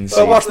 13 seed.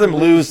 I watched them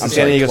lose to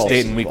San Diego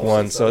State in week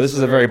 1, so this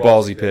is a very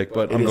ballsy pick,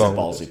 but I'm going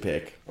with it. It is a ballsy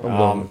pick. I'm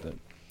going with it.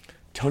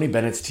 Tony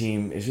Bennett's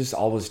team is just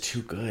always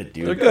too good,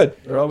 dude. They're good.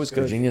 They're always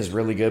good. Virginia's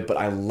really good, but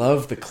I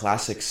love the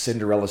classic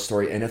Cinderella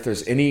story. And if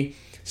there's any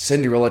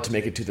Cinderella to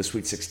make it to the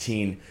Sweet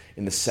 16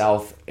 in the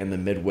South and the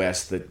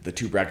Midwest, the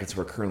 2 brackets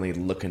we're currently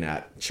looking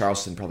at,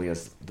 Charleston probably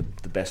has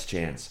the best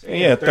chance.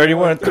 Yeah,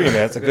 31-3, man.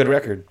 That's a good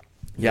record.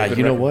 Yeah,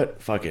 you know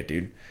what? Fuck it,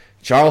 dude.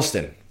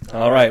 Charleston.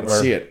 All right.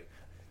 Let's see it.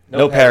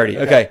 No parity.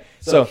 Okay,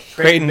 so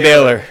Creighton,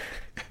 Baylor.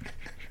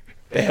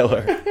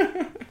 Baylor.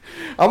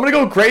 I'm going to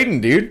go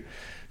Creighton, dude.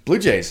 Blue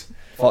Jays.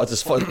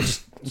 Just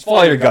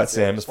follow your gut,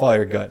 Sam. Just follow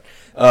your gut.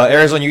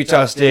 Arizona,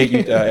 Utah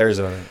State,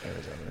 Arizona.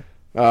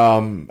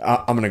 I'm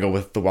going to go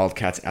with the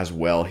Wildcats as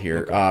well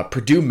here. Okay.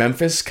 Purdue,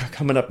 Memphis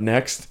coming up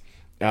next.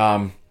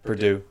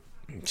 Purdue.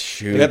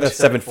 Shoot. They got that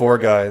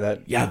 7-4 guy.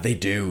 Yeah, they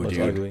do, dude.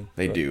 Ugly.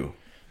 They do.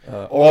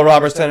 Oral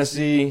Roberts,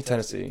 Tennessee.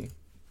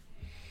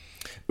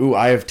 Ooh,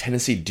 I have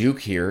Tennessee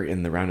Duke here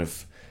in the round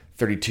of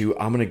 32.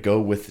 I'm going to go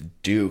with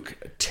Duke.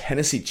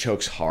 Tennessee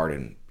chokes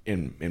hard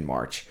in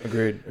March.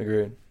 Agreed.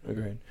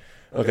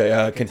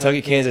 Okay,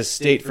 Kentucky, Kansas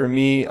State for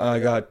me. I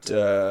got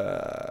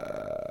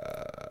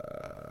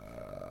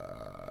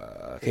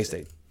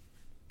K-State.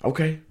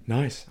 Okay,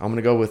 nice. I'm going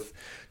to go with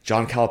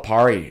John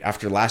Calipari.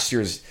 After last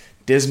year's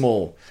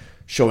dismal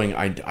showing,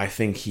 I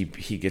think he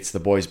gets the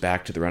boys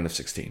back to the round of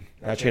 16.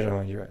 I changed my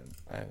mind. You're right.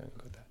 I go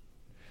with that.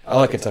 I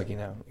like Kentucky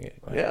now.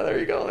 Yeah, there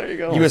you go.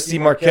 USC,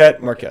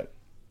 Marquette.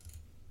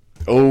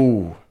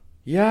 Oh,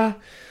 yeah.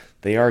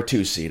 They are a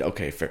 2 seed.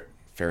 Okay,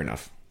 fair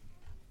enough.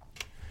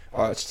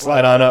 All right, let's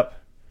slide on up.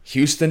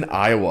 Houston,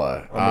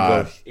 Iowa. I'm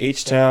going to go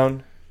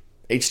H-Town.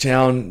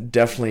 H-Town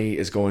definitely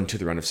is going to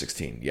the round of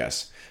 16,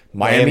 yes.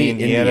 Miami,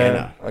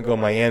 Indiana. I'll go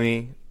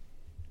Miami.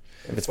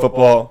 If it's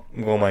football,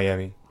 I'm going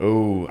Miami.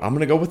 Oh, I'm going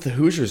to go with the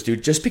Hoosiers,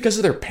 dude, just because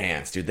of their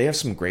pants, dude. They have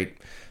some great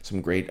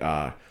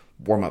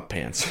warm-up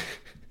pants.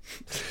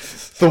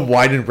 The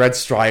white and red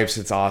stripes,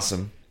 it's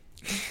awesome.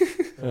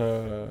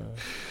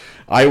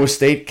 Iowa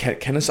State,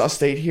 Kennesaw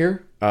State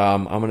here.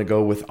 I'm going to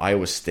go with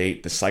Iowa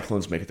State. The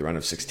Cyclones make it the round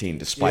of 16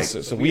 despite...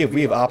 Yeah, so we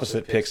have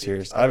opposite picks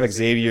here. So I have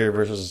Xavier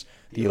versus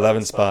the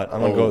 11 spot.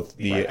 I'm going to go with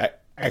the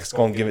X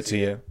going to give it to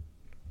you.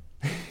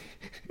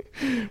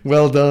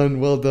 Well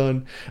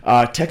done.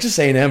 Texas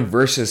A&M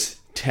versus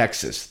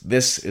Texas.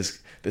 This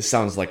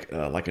sounds like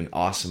an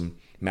awesome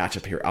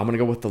matchup here. I'm going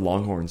to go with the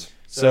Longhorns.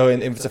 So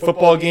if it's a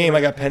football game,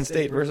 I got Penn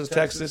State versus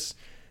Texas.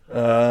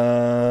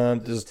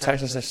 Does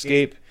Texas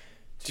escape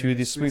to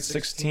the Sweet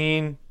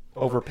 16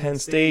 over Penn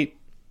State?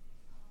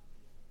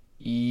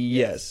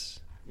 Yes.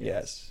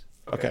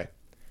 Okay.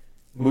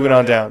 Moving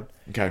on down.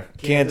 Okay.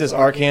 Kansas,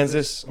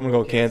 Arkansas. I'm going to go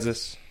with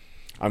Kansas.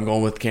 I'm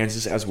going with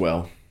Kansas as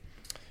well.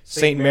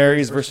 St.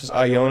 Mary's versus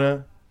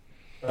Iona.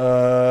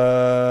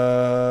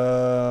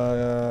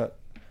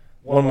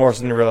 One more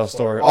Cinderella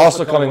story.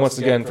 Also coming once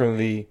again from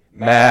the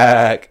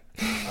MAC,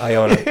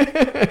 Iona.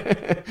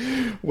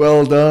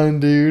 Well done,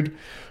 dude.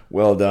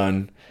 Well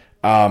done.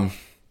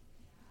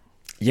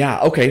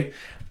 Yeah, okay.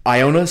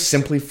 Iona,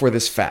 simply for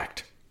this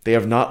fact. They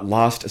have not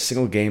lost a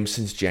single game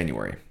since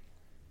January.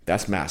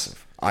 That's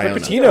massive. Iona.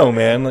 Patino,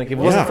 man. Like, if it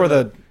wasn't for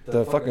the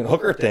fucking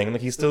hooker thing,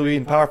 like, he'd still be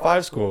in Power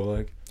 5 school.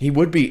 Like, he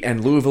would be,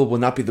 and Louisville will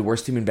not be the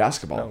worst team in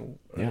basketball.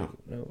 No.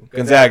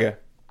 Gonzaga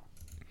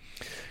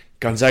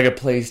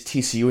plays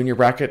TCU in your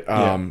bracket.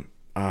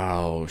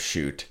 Oh,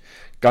 shoot.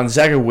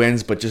 Gonzaga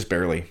wins, but just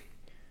barely.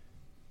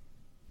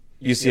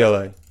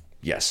 UCLA.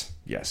 Yes.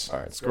 All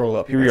right, scroll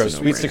up. Here we go.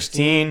 Sweet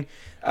 16.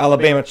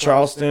 Alabama,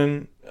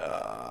 Charleston.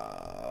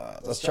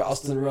 Does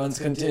Charleston runs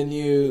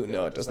continue?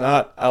 No, it does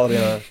not.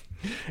 Alabama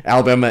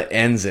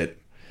ends it.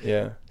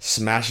 Yeah.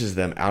 Smashes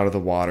them out of the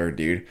water,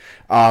 dude.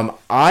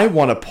 I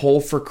want to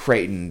pull for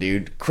Creighton,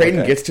 dude.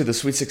 Creighton gets to the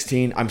Sweet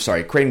 16. I'm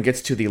sorry. Creighton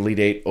gets to the Elite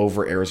 8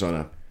 over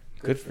Arizona.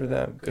 Good for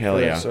them.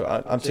 Hell yeah. So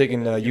I'm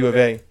taking U of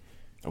A.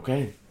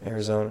 Okay.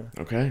 Arizona.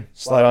 Okay.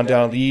 Slide on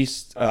down the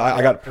east.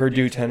 I got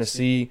Purdue,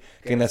 Tennessee.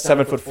 Again, that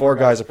 7'4"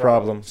 guy's a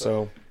problem.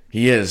 So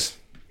he is.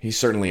 He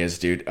certainly is,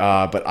 dude.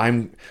 But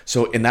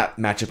so in that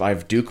matchup, I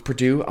have Duke,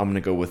 Purdue. I'm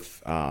gonna go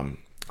with.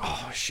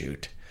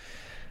 Shoot.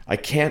 I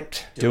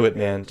can't do it,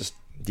 man. Just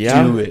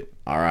do it.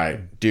 All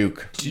right,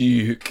 Duke. There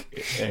you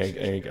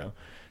go.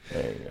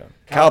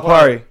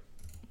 Calipari.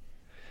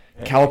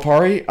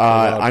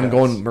 I'm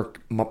going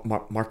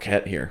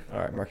Marquette here. All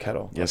right, Marquette.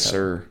 Yes,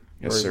 sir.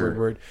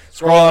 Word.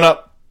 Scroll on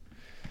up.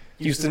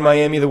 Houston,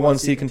 Miami, the 1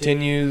 seed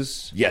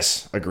continues.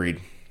 Yes,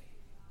 agreed.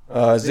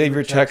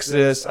 Xavier,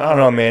 Texas. I don't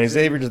know, man.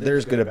 Xavier, they're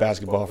just good at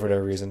basketball for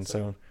whatever reason.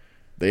 So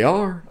they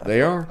are.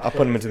 I'll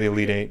put them into the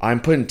Elite 8.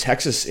 I'm putting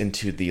Texas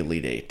into the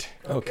Elite 8.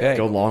 Okay.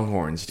 Go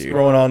Longhorns, dude.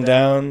 Scrolling on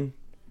down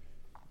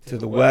to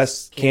the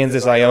west.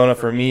 Kansas, Iona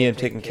for me. I'm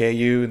taking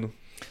KU.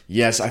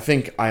 Yes, I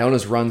think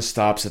Iona's run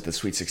stops at the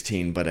Sweet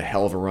 16, but a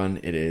hell of a run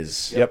it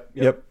is.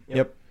 Yep.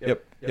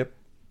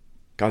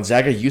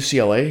 Gonzaga,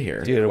 UCLA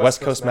here. Dude, a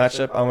West Coast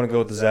matchup. I want to go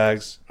with the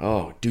Zags.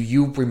 Oh, do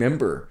you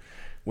remember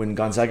when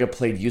Gonzaga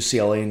played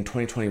UCLA in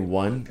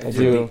 2021? I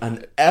do.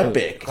 An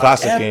epic,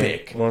 classic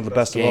game. One of the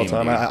best game, of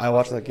all time. I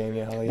watched that game.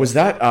 Yeah. Was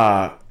that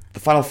the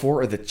Final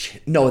Four or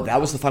no? That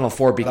was the Final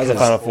Four because that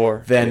was the Final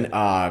Four. Then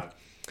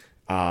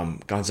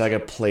Gonzaga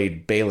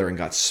played Baylor and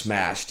got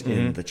smashed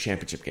in the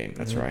championship game.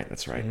 That's right.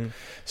 Mm-hmm.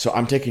 So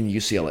I'm taking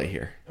UCLA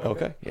here.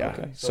 Okay. Yeah.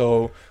 Okay.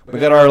 So we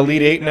got our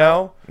Elite 8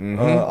 now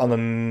on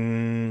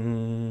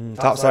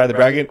the top side of the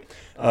bracket.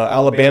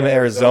 Alabama,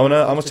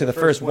 Arizona. I'm going to say the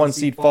first 1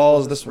 seed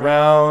falls this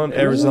round.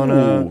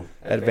 Arizona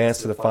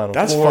advanced to the Final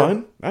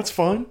Four. That's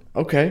fun.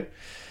 Okay.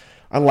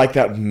 I like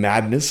that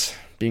madness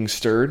being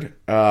stirred.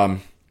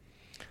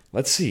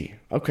 Let's see.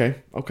 Okay.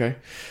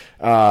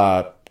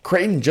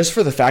 Creighton, just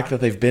for the fact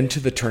that they've been to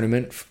the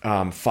tournament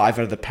 5 out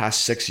of the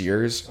past 6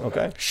 years.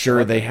 Okay.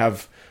 Sure, they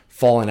have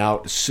fallen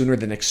out sooner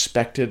than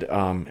expected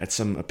at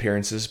some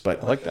appearances,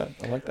 but I like that.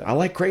 I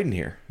like Creighton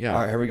here. Yeah.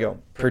 All right, here we go.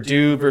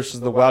 Purdue versus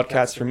the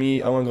Wildcats for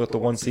me. I want to go with the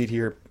 1 seed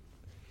here.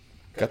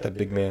 Got that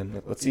big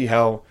man. Let's see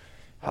how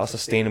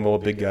sustainable a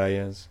big guy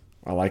is.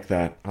 I like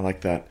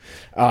that.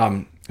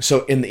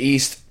 So in the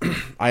East,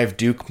 I have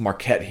Duke,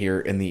 Marquette here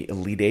in the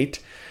Elite Eight.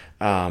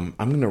 I'm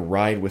going to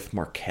ride with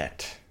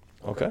Marquette.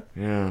 Okay.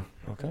 Yeah.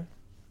 Okay.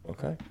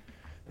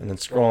 And then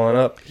scrolling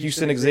up,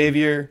 Houston,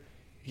 Xavier.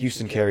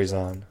 Houston carries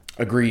on.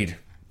 Agreed.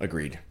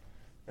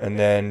 And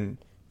then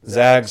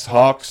Zags,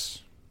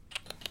 Hawks.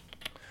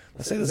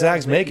 Let's say the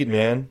Zags make it,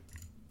 man.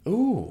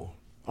 Ooh.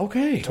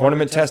 Okay.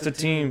 Tournament tested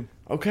team.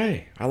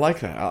 Okay. I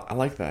like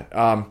that.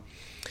 All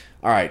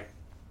right.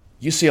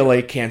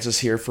 UCLA, Kansas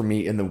here for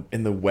me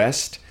in the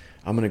West.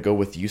 I'm going to go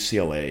with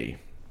UCLA.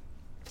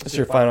 That's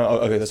your final. Oh,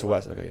 okay, that's the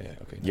West. Okay,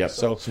 yeah, okay. Yep.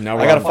 So now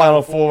I got a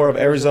final 4 of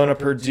Arizona,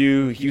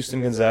 Purdue,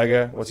 Houston,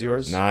 Gonzaga. What's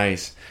yours?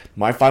 Nice.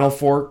 My final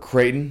 4: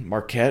 Creighton,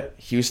 Marquette,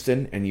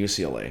 Houston, and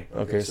UCLA.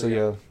 Okay, so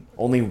yeah,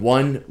 only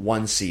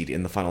one seed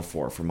in the final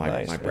 4 for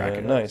my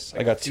bracket. Man, nice.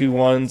 I got 2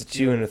 1s,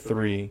 2, and a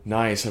 3.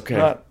 Nice. Okay.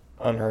 Not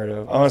unheard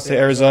of. I want to say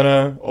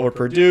Arizona over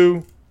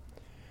Purdue,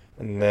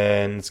 and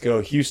then let's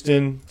go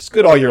Houston. It's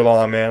good all year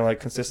long, man.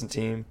 Like consistent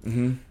team.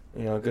 Mm-hmm.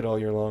 You know, good all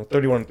year long.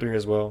 31-3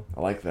 as well. I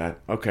like that.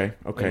 Okay.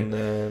 And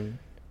then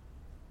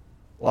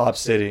Lob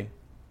City.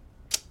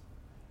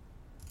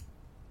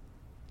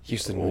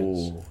 Houston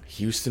wins.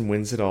 Houston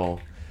wins it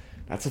all.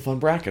 That's a fun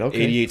bracket.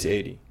 Okay.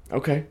 88-80.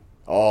 Okay.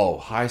 Oh,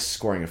 high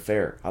scoring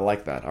affair. I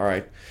like that. All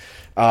right.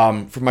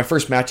 For my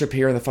first matchup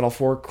here in the Final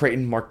 4,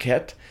 Creighton,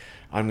 Marquette.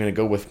 I'm going to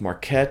go with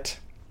Marquette.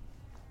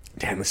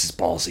 Damn, this is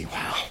ballsy.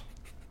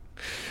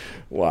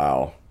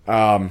 Wow.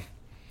 And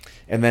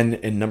then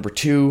in number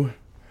 2,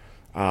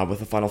 with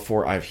the Final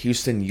 4, I have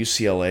Houston,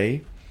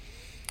 UCLA.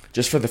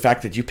 Just for the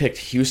fact that you picked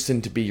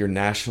Houston to be your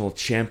national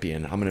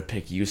champion, I'm going to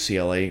pick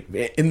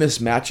UCLA in this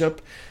matchup,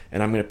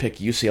 and I'm going to pick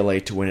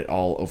UCLA to win it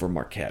all over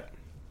Marquette.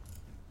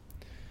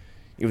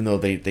 Even though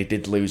they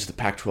did lose the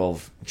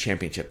Pac-12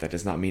 championship, that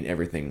does not mean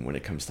everything when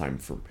it comes time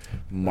for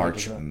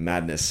March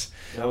Madness.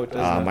 No, it does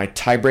not. My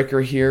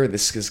tiebreaker here,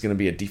 this is going to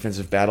be a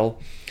defensive battle,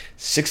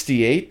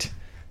 68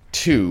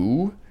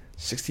 to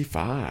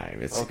 65.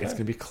 It's going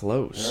to be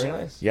close.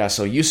 Very nice. Yeah,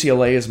 so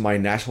UCLA is my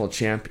national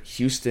champ.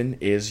 Houston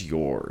is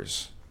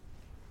yours.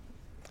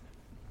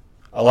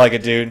 I like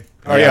it, dude.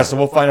 All right, Yeah. yeah, so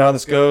we'll find out how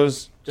this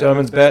goes.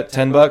 Gentlemen's bet,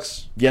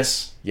 $10.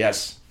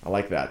 Yes. I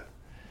like that.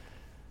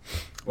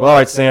 Well, all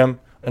right, Sam.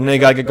 I know you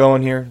got to get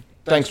going here.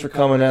 Thanks for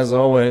coming, as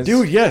always.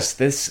 Dude, yes,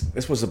 this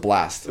was a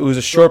blast. It was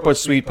a short but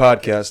sweet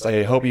podcast.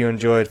 I hope you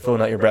enjoyed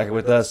filling out your bracket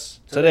with us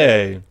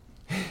today.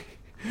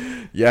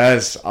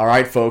 Yes. All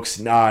right, folks.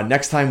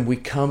 Next time we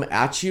come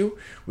at you,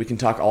 we can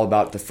talk all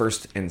about the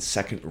first and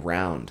second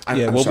round.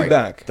 We'll be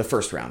back. The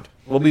first round.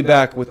 We'll be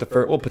back with the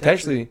first, well,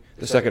 potentially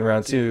the second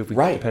round too,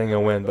 depending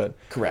on when. But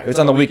Correct. if it's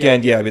on the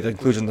weekend, yeah, it'll be the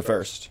conclusion of the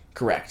first.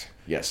 Correct.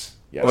 Yes.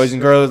 Boys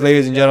and girls,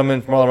 ladies and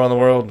gentlemen from all around the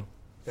world,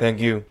 thank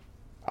you.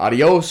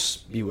 Adios.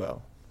 Be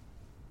well.